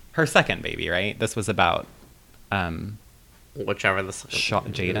baby. Her second baby, right? This was about Whichever the...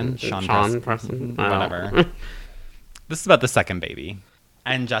 Jaden? Sean Preston? I don't know. Whatever. This is about the second baby.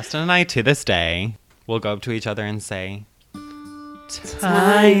 And Justin and I, to this day, will go up to each other and say,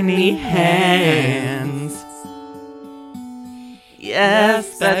 Tiny hands.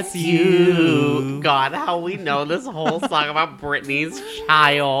 Yes, that's you. God, how we know this whole song about Britney's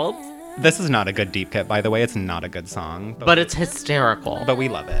child. This is not a good deep cut, by the way. It's not a good song. But it's hysterical. But we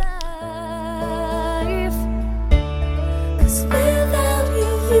love it. Cause without you,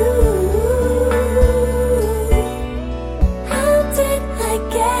 how did I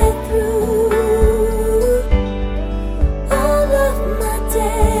get through all of my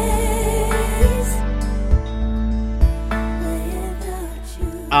days without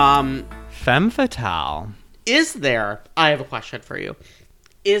you? Femme Fatale. Is there... I have a question for you.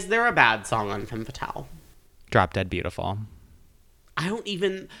 Is there a bad song on Femme Fatale? Drop Dead Beautiful. I don't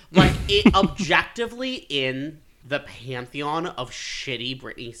even... Like, it objectively in the pantheon of shitty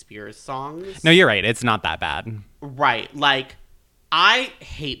Britney Spears songs. No, you're right. It's not that bad. Right. Like, I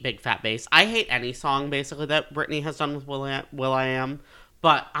hate Big Fat Bass. I hate any song, basically, that Britney has done with will.i.am.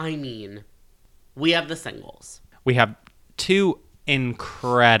 But, I mean, we have the singles. We have two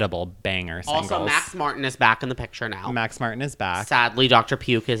incredible banger singles. Also, Max Martin is back in the picture now. Max Martin is back. Sadly, Dr.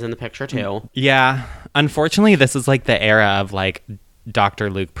 Puke is in the picture, too. Yeah. Unfortunately, this is like the era of like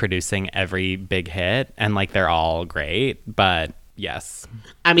Dr. Luke producing every big hit, and like they're all great, but yes.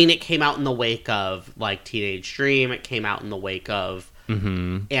 I mean, it came out in the wake of like Teenage Dream. It came out in the wake of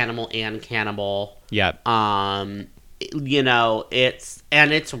Animal and Cannibal. Yep. You know, it's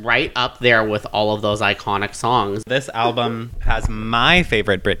right up there with all of those iconic songs. This album has my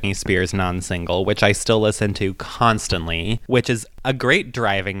favorite Britney Spears non-single, which I still listen to constantly, which is a great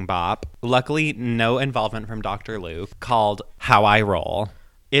driving bop. Luckily, no involvement from Dr. Luke, called How I Roll.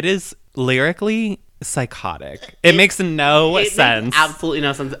 It is lyrically psychotic. It makes no sense. Makes absolutely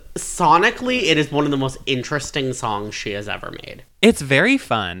no sense. Sonically, it is one of the most interesting songs she has ever made. It's very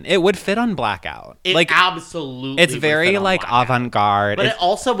fun. It would fit on Blackout. It absolutely It's very like Blackout. avant-garde. But it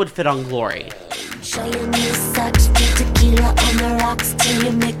also would fit on Glory. Show your new socks, put tequila on the rocks till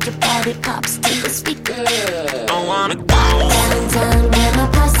you make your body pops to the speaker. I wanna go Downtown where my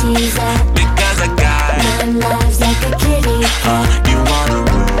posse's at. because I got it. 9 lives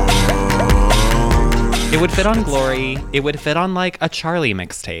would fit on Glory. It would fit on like a Charlie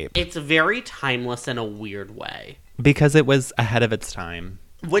mixtape. It's very timeless in a weird way. Because it was ahead of its time.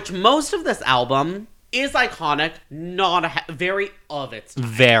 Which most of this album is iconic, not very of its time.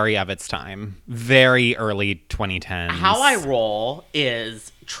 Very of its time. Very early 2010s. How I roll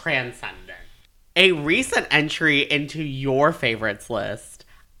is Transcendent. A recent entry into your favorites list.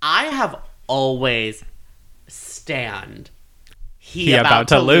 I have always stand. He about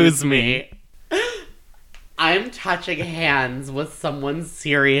to lose me. I'm touching hands with someone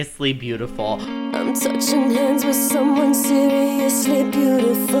seriously beautiful. I'm touching hands with someone seriously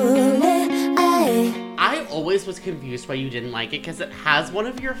beautiful. I always was confused why you didn't like it because it has one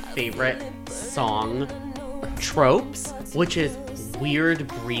of your favorite song tropes, which is weird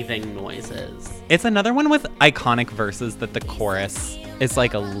breathing noises. It's another one with iconic verses that the chorus is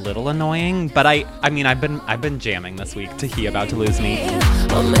like a little annoying, but I mean I've been jamming this week to He About to Lose Me.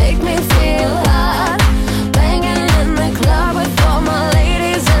 Will make me feel hot. Banging in the club with all my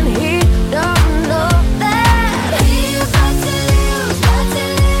ladies and he don't know that. He about to lose, about to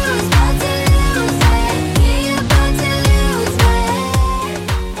lose, he about to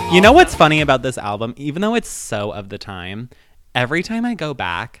lose me. You know what's funny about this album? Even though it's so of the time, every time I go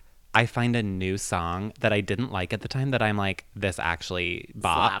back, I find a new song that I didn't like at the time that I'm like, this actually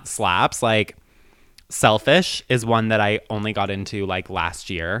slaps. Like, Selfish is one that I only got into like last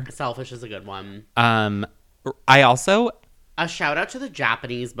year. Selfish is a good one. I also... A shout out to the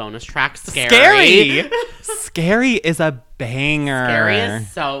Japanese bonus track, Scary. Scary is a banger. Scary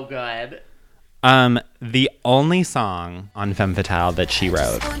is so good. The only song on Femme Fatale that she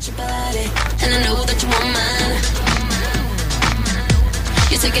wrote.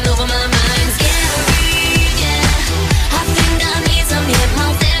 You're taking over my mind. Scary, yeah. I think I need some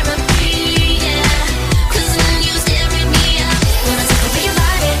hypnotherapy, yeah. 'Cause when you stare at me, I wanna take over your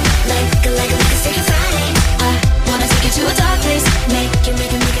body. Like a stick of Friday. I wanna take you to a dark place. Make it to a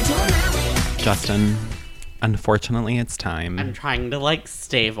mountain. Justin, unfortunately it's time. I'm trying to like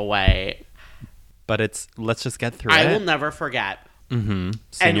stave away. But let's just get through it. I will never forget.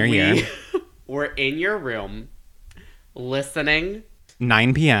 Senior year. We're in your room listening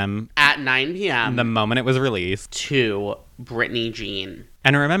 9 p.m. at 9 p.m. the moment it was released to Britney Jean.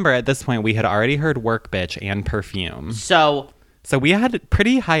 And remember, at this point, we had already heard Work Bitch and Perfume. So we had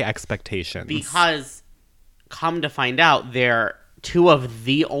pretty high expectations. Because, come to find out, they're two of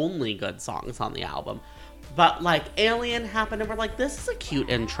the only good songs on the album. But, like, Alien happened and we're like, this is a cute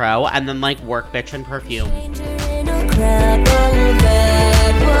intro. And then, like, Work Bitch and Perfume.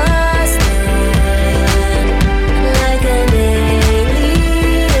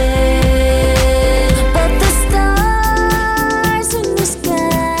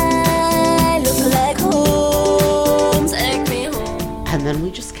 And then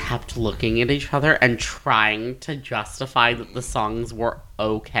we just kept looking at each other and trying to justify that the songs were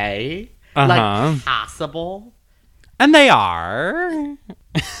okay. Like, passable. And they are.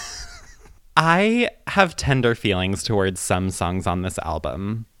 I have tender feelings towards some songs on this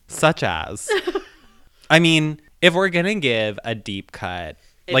album, such as, I mean, if we're going to give a deep cut,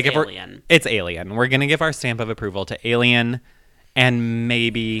 it's Alien. We're going to give our stamp of approval to Alien and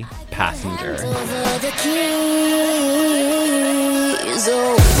maybe Passenger.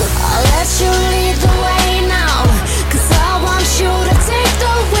 I'll let you lead the way now, 'cause I want you to take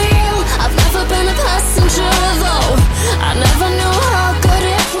the wheel. I've never been a passenger though. I never knew how good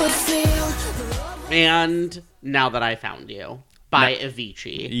it would feel. And Now That I Found You by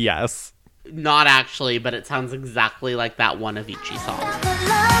Avicii. Yes. Not actually, but it sounds exactly like that one Avicii song.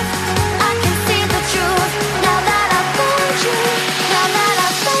 I can see the truth now that I found you. Now that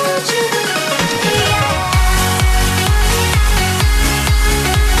I found you. Yeah.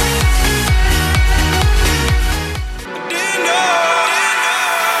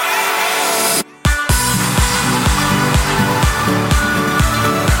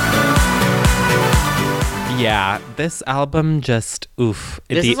 Yeah, this album just, oof.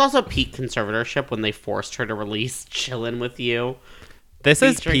 This is also peak conservatorship when they forced her to release Chillin' With You. This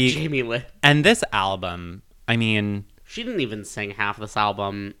is peak. Jamie Lynn. And this album, I mean... She didn't even sing half this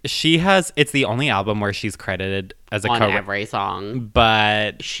album. It's the only album where she's credited as on every song.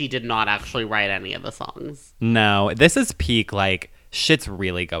 But... She did not actually write any of the songs. No, this is peak, like, shit's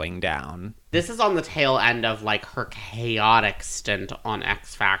really going down. This is on the tail end of, like, her chaotic stint on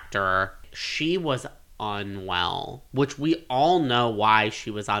X Factor. She was unwell, which we all know why she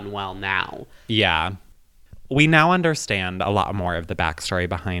was unwell now. Yeah. We now understand a lot more of the backstory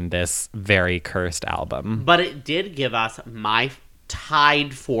behind this very cursed album. But it did give us my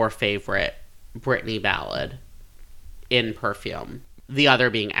tied for favorite Britney ballad in Perfume. The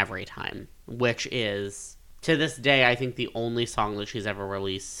other being Every Time. which is, to this day, I think the only song that she's ever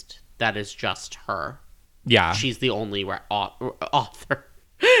released that is just her. Yeah. She's the only author.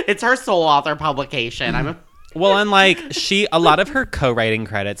 It's her sole author publication. Well, and like a lot of her co-writing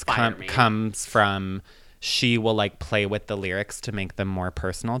credits Me. comes from, she will like play with the lyrics to make them more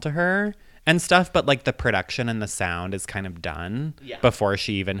personal to her and stuff. But like the production and the sound is kind of done before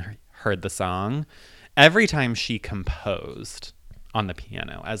she even heard the song. Every time she composed on the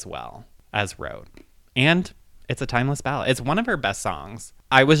piano as well as wrote. And it's a timeless ballad. It's one of her best songs.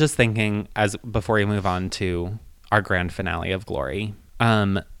 I was just thinking, before we move on to our grand finale of Glory,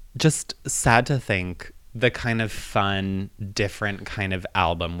 just sad to think the kind of fun, different kind of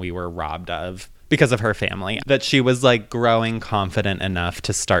album we were robbed of because of her family. That she was like growing confident enough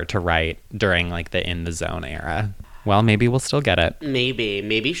to start to write during like the In the Zone era. Well, maybe we'll still get it.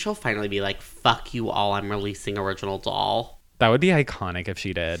 Maybe she'll finally be like, fuck you all, I'm releasing Original Doll. That would be iconic if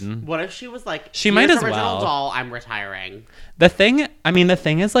she did. What if she was like, she might as Original well. Doll, I'm retiring. The thing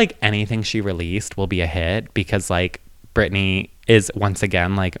is like anything she released will be a hit because like Britney is once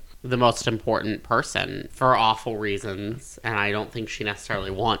again like the most important person for awful reasons, and I don't think she necessarily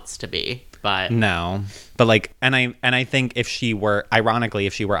wants to be. But no, but like, and I think if she were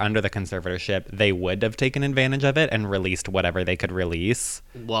under the conservatorship, they would have taken advantage of it and released whatever they could release.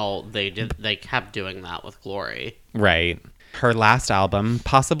 Well, they did. They kept doing that with Glory. Right. Her last album,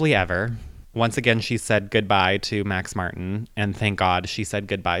 possibly ever. Once again, she said goodbye to Max Martin, and thank God she said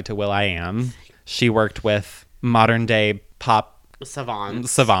goodbye to will.i.am. She worked with modern day pop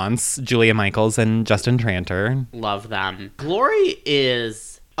savants, Julia Michaels and Justin Tranter. Love them. Glory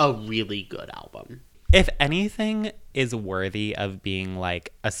is a really good album. If anything is worthy of being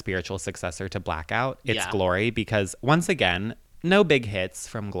like a spiritual successor to Blackout, it's Glory, because once again, no big hits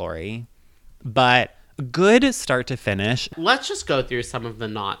from Glory, but good start to finish. Let's just go through some of the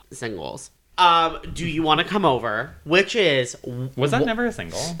not singles. Do You Want to Come Over, which is... Was that never a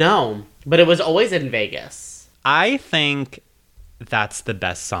single? No, but it was always in Vegas. I think that's the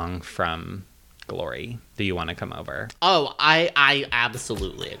best song from Glory. Do You Want to Come Over? Oh, I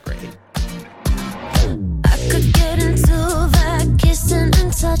absolutely agree. I could get into that kissing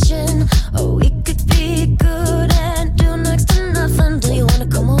and touching. Or we could be good and do next to nothing. Do you wanna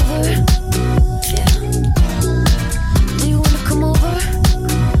come over? Yeah. Do you wanna come over?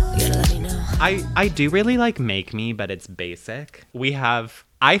 You gotta let me know. I do really like Make Me, but it's basic. We have,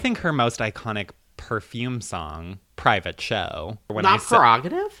 I think, her most iconic perfume song, Private Show. Not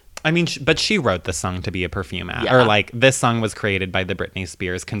Prerogative? I mean, but she wrote the song to be a perfume ad. Yeah. Or like, this song was created by the Britney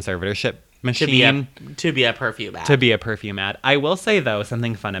Spears conservatorship machine. To be a perfume ad. To be a perfume ad. I will say, though,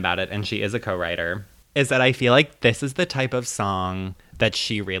 something fun about it, and she is a co-writer, is that I feel like this is the type of song that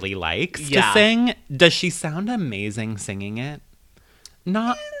she really likes to sing. Does she sound amazing singing it?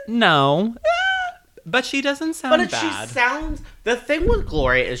 No. But she doesn't sound bad. She sounds... The thing with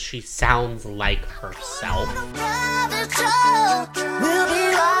Glory is she sounds like herself. We'll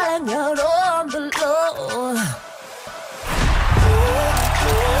be lying out on the floor.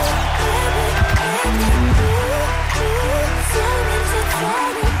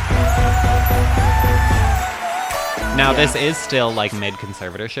 Now, this is still like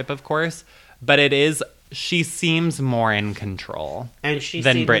mid-conservatorship, of course, but it is... She seems more in control and she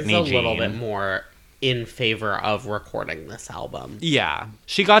than seems Britney a Jean. Little bit more in favor of recording this album. Yeah.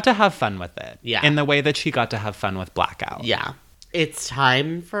 She got to have fun with it. Yeah. In the way that she got to have fun with Blackout. Yeah. It's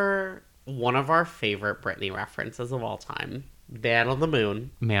time for one of our favorite Britney references of all time. Man on the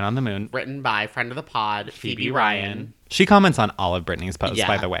Moon. Man on the Moon. Written by friend of the pod, Phoebe Ryan. She comments on all of Britney's posts,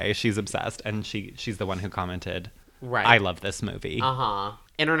 by the way. She's obsessed. And she's the one who commented, right. I love this movie. Uh-huh.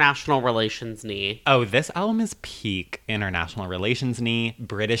 International Relations knee. Oh, this album is peak international relations knee,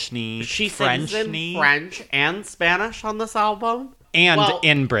 British knee, she French sings in knee. French and Spanish on this album. And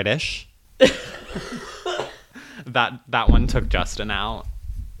in British. That one took Justin out.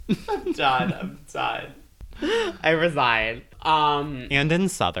 I'm done. I resign. And in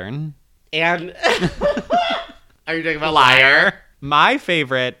Southern. And are you talking about Liar? My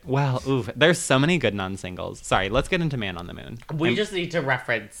favorite, there's so many good non-singles. Sorry, let's get into Man on the Moon. We just need to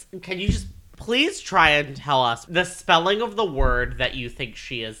reference. Can you just please try and tell us the spelling of the word that you think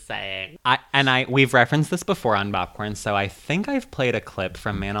she is saying? We've referenced this before on Popcorn, so I think I've played a clip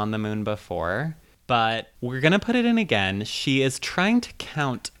from Man on the Moon before, but we're going to put it in again. She is trying to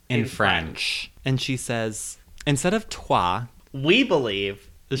count in French, and she says, instead of toi, we believe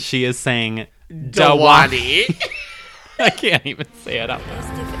she is saying Dawani. I can't even say it out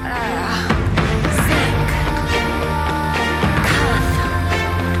loud.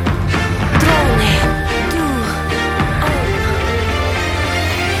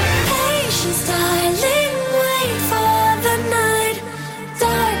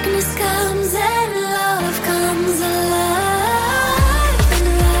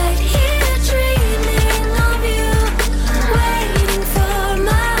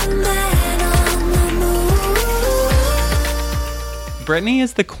 Britney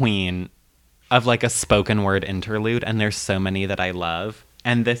is the queen of like a spoken word interlude, and there's so many that I love.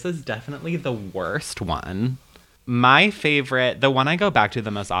 And this is definitely the worst one. My favorite, the one I go back to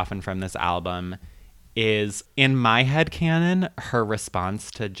the most often from this album, is in my headcanon, her response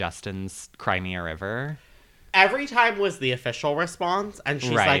to Justin's Cry Me a River. Every time was the official response, and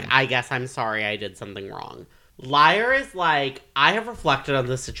she's Right. like, I guess I'm sorry I did something wrong. Liar is like, I have reflected on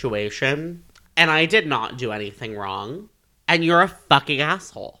the situation, and I did not do anything wrong, and you're a fucking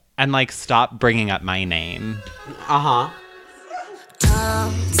asshole. And like, stop bringing up my name. Uh-huh.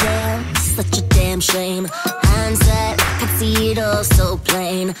 Damn, such a damn shame. Hindsight, could see it all so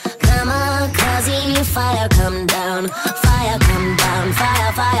plain. Come on, causing you fire, come down. Fire, come down.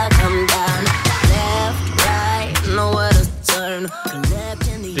 Fire, fire, come down. Left, right, nowhere to turn.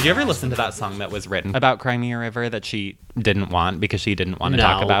 Did you ever listen to that song that was written about Cry Me a River that she didn't want because she didn't want to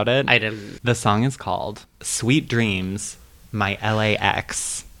talk about it? I didn't. The song is called Sweet Dreams, My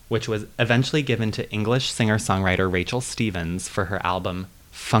LAX, which was eventually given to English singer-songwriter Rachel Stevens for her album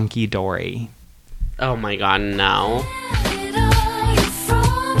Funky Dory. Oh my god, no.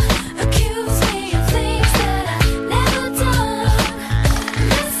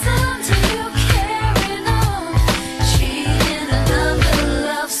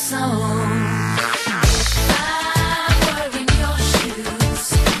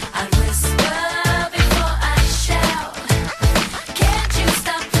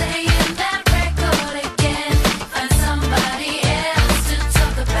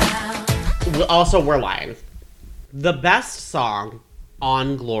 Also, we're lying. The best song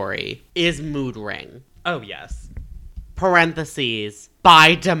on Glory is Mood Ring. Oh, yes. Parentheses,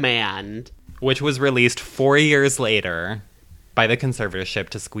 by demand. Which was released 4 years later by the conservatorship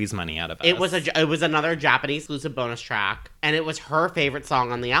to squeeze money out of us. It was another Japanese exclusive bonus track, and it was her favorite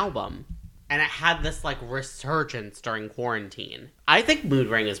song on the album. And it had this, like, resurgence during quarantine. I think Mood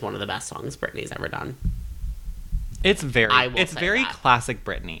Ring is one of the best songs Britney's ever done. It's very that. classic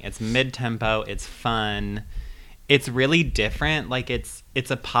Britney. It's mid-tempo, it's fun. It's really different. Like it's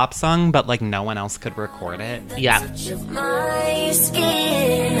a pop song, but like no one else could record it. Yeah. My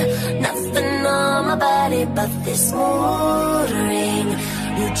skin, nothing on my body but this mood ring.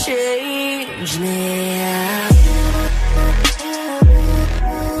 You change me.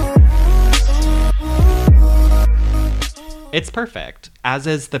 It's perfect, as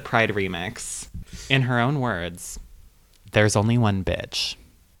is the Pride remix. In her own words, there's only one bitch.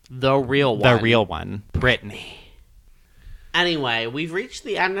 The real one. The real one. Britney. Anyway, we've reached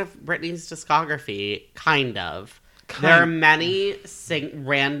the end of Britney's discography, kind of. There are many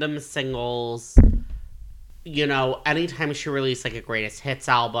random singles. You know, anytime she released like a greatest hits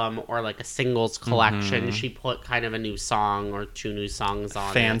album or like a singles collection, she put kind of a new song or two new songs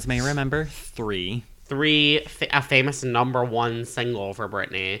on Fans it. may remember three. A famous #1 single for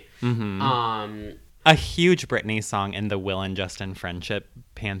Britney. A huge Britney song in the Will and Justin friendship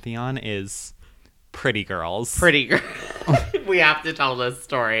pantheon is Pretty Girls. Pretty Girl. We have to tell this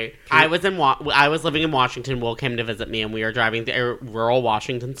story. I was living in Washington. Will came to visit me, and we were driving through rural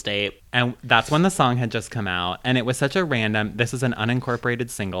Washington State. And that's when the song had just come out. And it was such a random... This is an unincorporated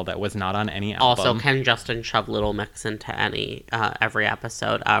single that was not on any album. Also, can Justin shove Little Mix into every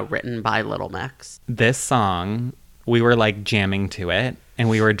episode? Written by Little Mix. This song, we were like jamming to it. And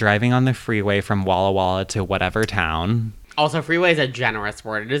we were driving on the freeway from Walla Walla to whatever town. Also, freeway is a generous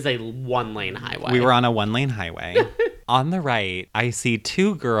word. It is a one-lane highway. We were on a one-lane highway. On the right, I see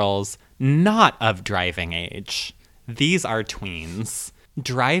two girls not of driving age. These are tweens.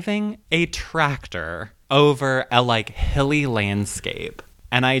 Driving a tractor over a like hilly landscape.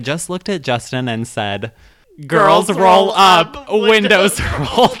 And I just looked at Justin and said, "Girls roll up, windows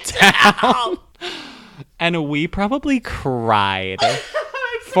roll down." And we probably cried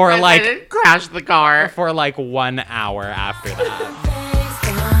for like I didn't crash the car for like 1 hour after that.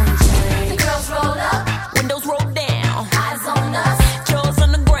 The girls roll up, windows roll down, eyes on us, jaws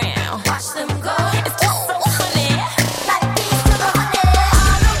on the ground. Watch them go. It's just so funny. Like these to the honey.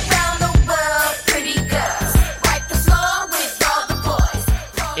 All around the world, pretty girls. Wipe the floor with all the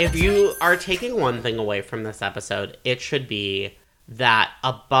boys. If you are taking one thing away from this episode, it should be that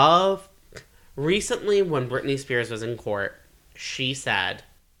recently when Britney Spears was in court, she said,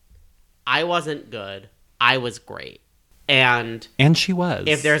 "I wasn't good, I was great." And she was.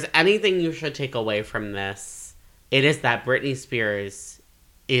 If there's anything you should take away from this, it is that Britney Spears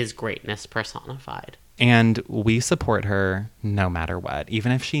is greatness personified. And we support her no matter what,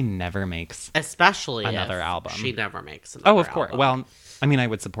 even if she never makes Especially another if album. she never makes another Oh, of course. album. Well, I mean, I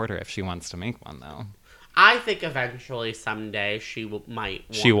would support her if she wants to make one, though. I think eventually, someday, she might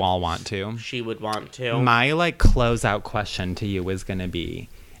want. She will want to. She would want to. My, like, closeout question to you is going to be,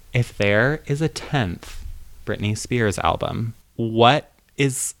 if there is a 10th Britney Spears album, what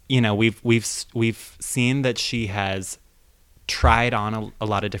is, you know, we've seen that she has tried on a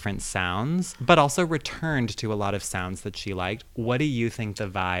lot of different sounds, but also returned to a lot of sounds that she liked. What do you think the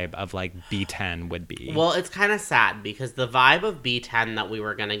vibe of, like, B10 would be? Well, it's kind of sad because the vibe of B10 that we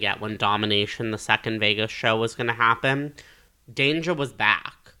were going to get when Domination, the second Vegas show, was going to happen, Danger was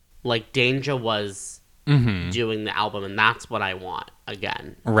back. Like, Danger was doing the album, and that's what I want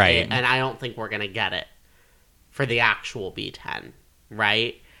again. Right. And I don't think we're going to get it for the actual B10,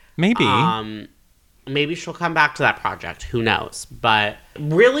 right? Maybe. Maybe she'll come back to that project. Who knows? But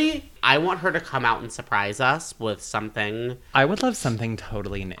really, I want her to come out and surprise us with something. I would love something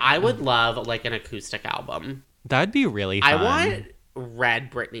totally new. I would love, like, an acoustic album. That'd be really fun. I want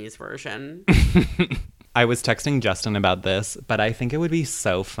Red Britney's version. I was texting Justin about this, but I think it would be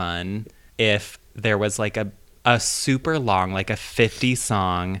so fun if there was, like, a super long, like a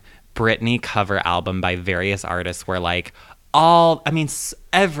 50-song Britney cover album by various artists where, like,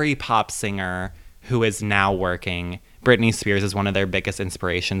 every pop singer who is now working, Britney Spears is one of their biggest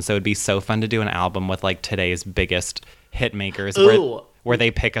inspirations. So it'd be so fun to do an album with, like, today's biggest hit makers where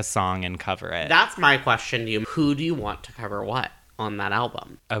they pick a song and cover it. That's my question to you. Who do you want to cover what on that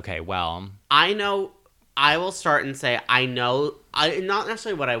album? Okay, well, I will start and say, not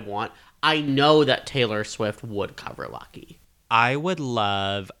necessarily what I want. I know that Taylor Swift would cover Lucky. I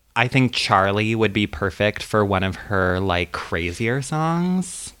think Charlie would be perfect for one of her, like, crazier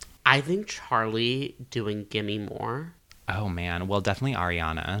songs. I think Charlie doing Gimme More. Oh man, well, definitely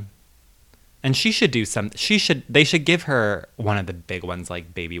Ariana. And she should do they should give her one of the big ones,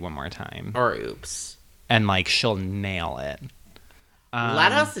 like Baby One More Time. Or Oops. And, like, she'll nail it.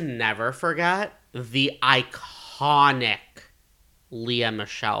 Let us never forget the iconic Leah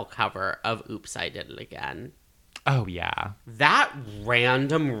Michele cover of Oops, I Did It Again. Oh, yeah. That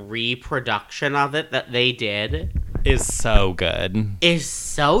random reproduction of it that they did is so good. Is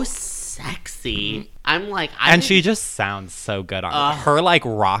so sexy. I'm like... And she just sounds so good on her, like,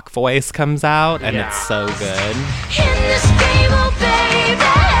 rock voice comes out, and it's so good. In this game, oh baby,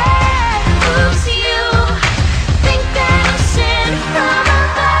 oops, you think that I'm sent from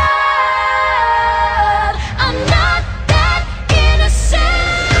above. I'm not that innocent.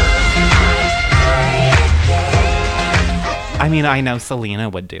 I mean, I know Selena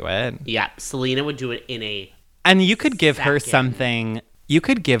would do it. Yeah, Selena would do it in a... And you could give her something... You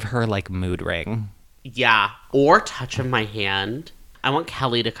could give her, like, Mood Ring. Yeah. Or Touch of My Hand. I want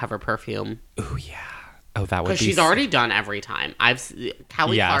Kelly to cover Perfume. Ooh, yeah. Oh, that would be... Because she's already done Every Time.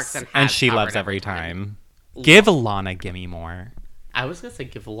 Kelly Clarkson has and she loves Every Time. Give Lana Gimme More. I was going to say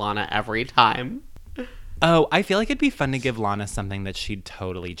give Lana Every Time. Oh, I feel like it'd be fun to give Lana something that she'd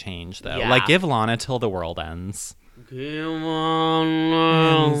totally change, though. Yeah. Like, give Lana Till the World Ends. Give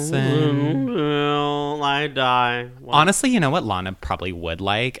Lana till I die. Well, honestly, you know what Lana probably would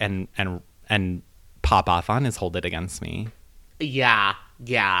like and pop off on is Hold It Against Me. Yeah.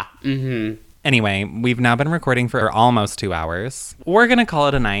 Mm-hmm. Anyway, we've now been recording for almost 2 hours. We're going to call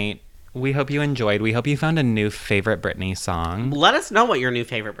it a night. We hope you enjoyed. We hope you found a new favorite Britney song. Let us know what your new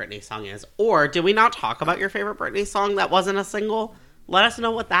favorite Britney song is. Or did we not talk about your favorite Britney song that wasn't a single? Let us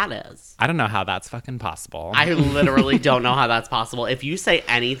know what that is. I don't know how that's fucking possible. I literally don't know how that's possible. If you say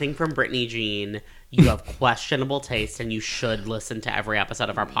anything from Britney Jean, you have questionable taste and you should listen to every episode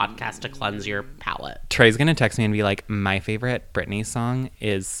of our podcast to cleanse your palate. Trey's going to text me and be like, my favorite Britney song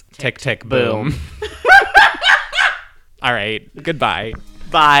is Tick, Tick, Boom. All right. Goodbye.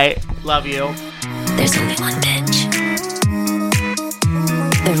 Bye. Love you. There's only one bitch.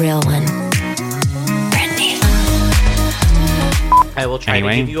 The real one. Britney. I will try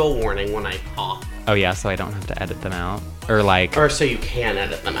to give you a warning when I cough. Oh, yeah, so I don't have to edit them out. Or so you can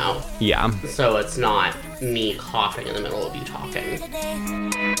edit them out. Yeah. So it's not me coughing in the middle of you talking.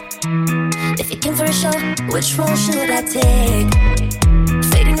 If you came for a show, which role should I take?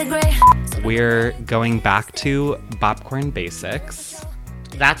 Fading to gray. We're going back to Popcorn Basics.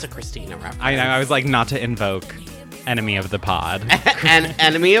 That's a Christina reference. I know, I was like, not to invoke enemy of the pod. An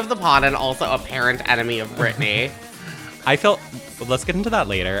enemy of the pod and also apparent enemy of Britney. Let's get into that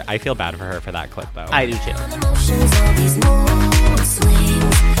later. I feel bad for her for that clip, though. I do too.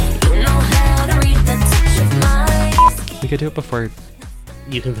 We could do it before.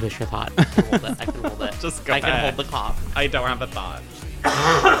 You can finish your thought. I can hold it. Just go I ahead. can hold the cough. I don't have a thought.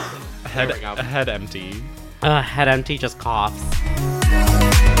 Head empty. Head empty, just coughs.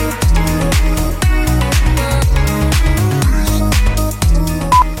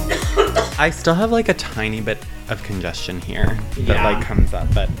 I still have like a tiny bit of congestion here that Yeah. like comes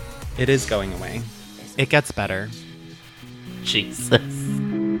up, but it is going away. It gets better. Jesus.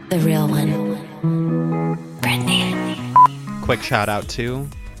 The real one. Brittany. Quick shout out to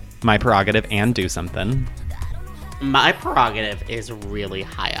My Prerogative and Do Something My Prerogative is really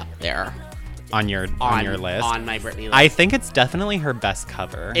high up there on your list. On my Britney list. I think it's definitely her best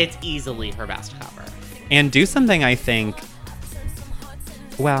cover. It's easily her best cover. And Do Something, I think,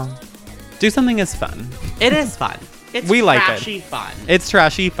 well, Do Something is fun. It is fun. It's We like it. trashy fun. It's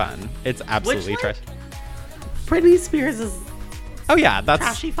trashy fun. It's absolutely Which, like, trashy. Britney Spears is Oh yeah, that's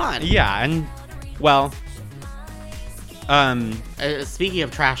trashy fun. Yeah, and well, speaking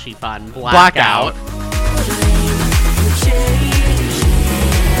of trashy fun, Blackout.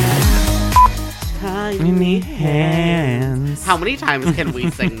 Tiny hands. How many times can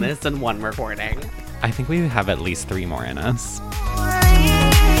we sing this in one recording? I think we have at least 3 more in us.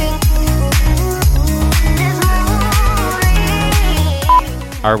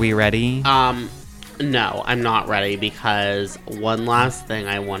 Are we ready? No, I'm not ready because one last thing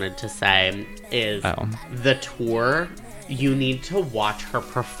I wanted to say is the tour. You need to watch her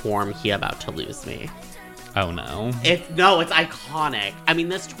perform He About to Lose Me. Oh no. It's iconic. I mean,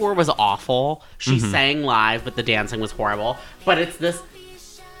 this tour was awful. She sang live, but the dancing was horrible. But it's this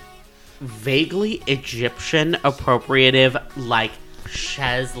vaguely Egyptian appropriative, like,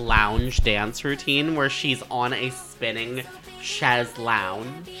 chaise lounge dance routine where she's on a spinning chaise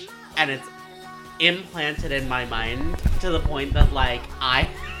lounge. And it's implanted in my mind to the point that, like,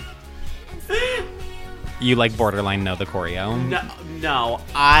 You like borderline know the choreo? No,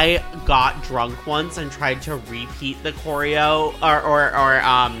 I got drunk once and tried to repeat the choreo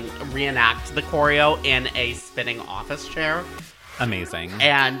or reenact the choreo in a spinning office chair. Amazing.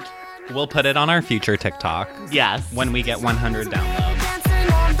 And We'll put it on our future TikTok yes, when we get 100 downloads.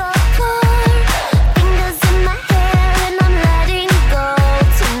 Dancing on the floor, fingers in my hair, and I'm letting go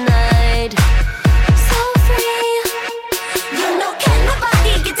tonight. So free, you know, can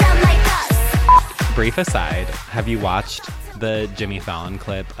nobody get down like us? Brief aside, have you watched the Jimmy Fallon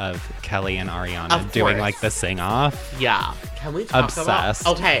clip of Kelly and Ariana Of doing course. like the sing-off? yeah. Can we talk Obsessed.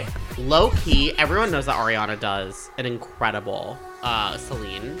 about? Okay, low key, everyone knows that Ariana does an incredible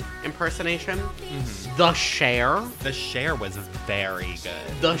Celine impersonation. The Cher. The Cher was very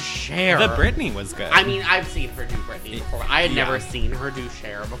good. The Cher. The Britney was good. I mean, I've seen her do Britney before. I had Yeah. never seen her do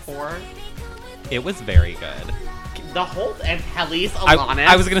Cher before. It was very good. The whole and Kelly's Alanis.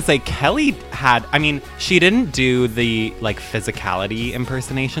 I was gonna say Kelly had. I mean, she didn't do the like physicality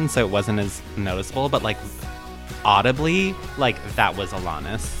impersonation, so it wasn't as noticeable. But like audibly, like that was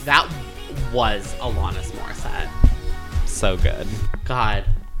Alanis. That was Alanis Morissette. So good. God,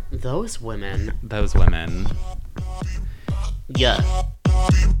 those women. Those women. Yeah.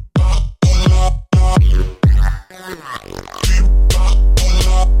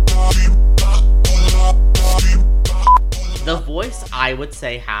 The Voice, I would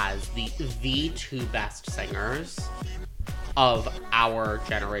say, has the 2 best singers of our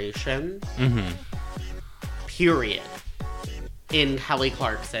generation. Period. In Kelly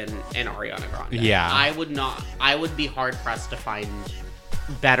Clarkson and Ariana Grande. Yeah. I would be hard pressed to find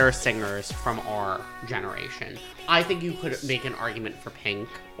better singers from our generation. I think you could make an argument for Pink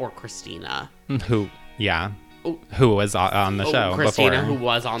or Christina. Who? Yeah. Oh. Who was on the show Christina, before? who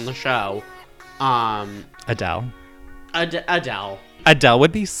was on the show. Adele. Adele. Adele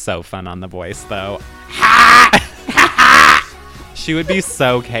would be so fun on The Voice, though. She would be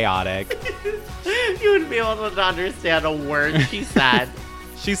so chaotic. You wouldn't be able to understand a word she said.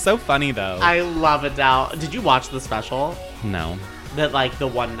 She's so funny, though. I love Adele. Did you watch the special? No. That, like, the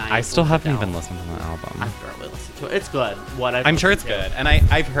one night. I still with haven't Adele? even listened to the album. I've barely listened to it. It's good. What I'm sure it's good. And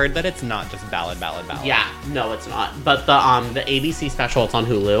I've heard that it's not just ballad. Yeah, no, it's not. But the ABC special, it's on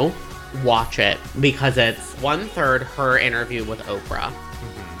Hulu. Watch it because it's 1/3 her interview with Oprah,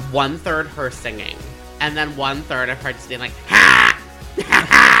 1/3 her singing, and then 1/3 of her just being like, ha!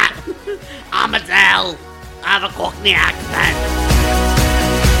 I'm Adele. I have a Cockney accent.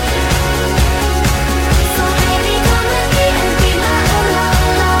 So baby, come with me and be my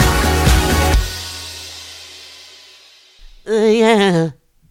love. Yeah.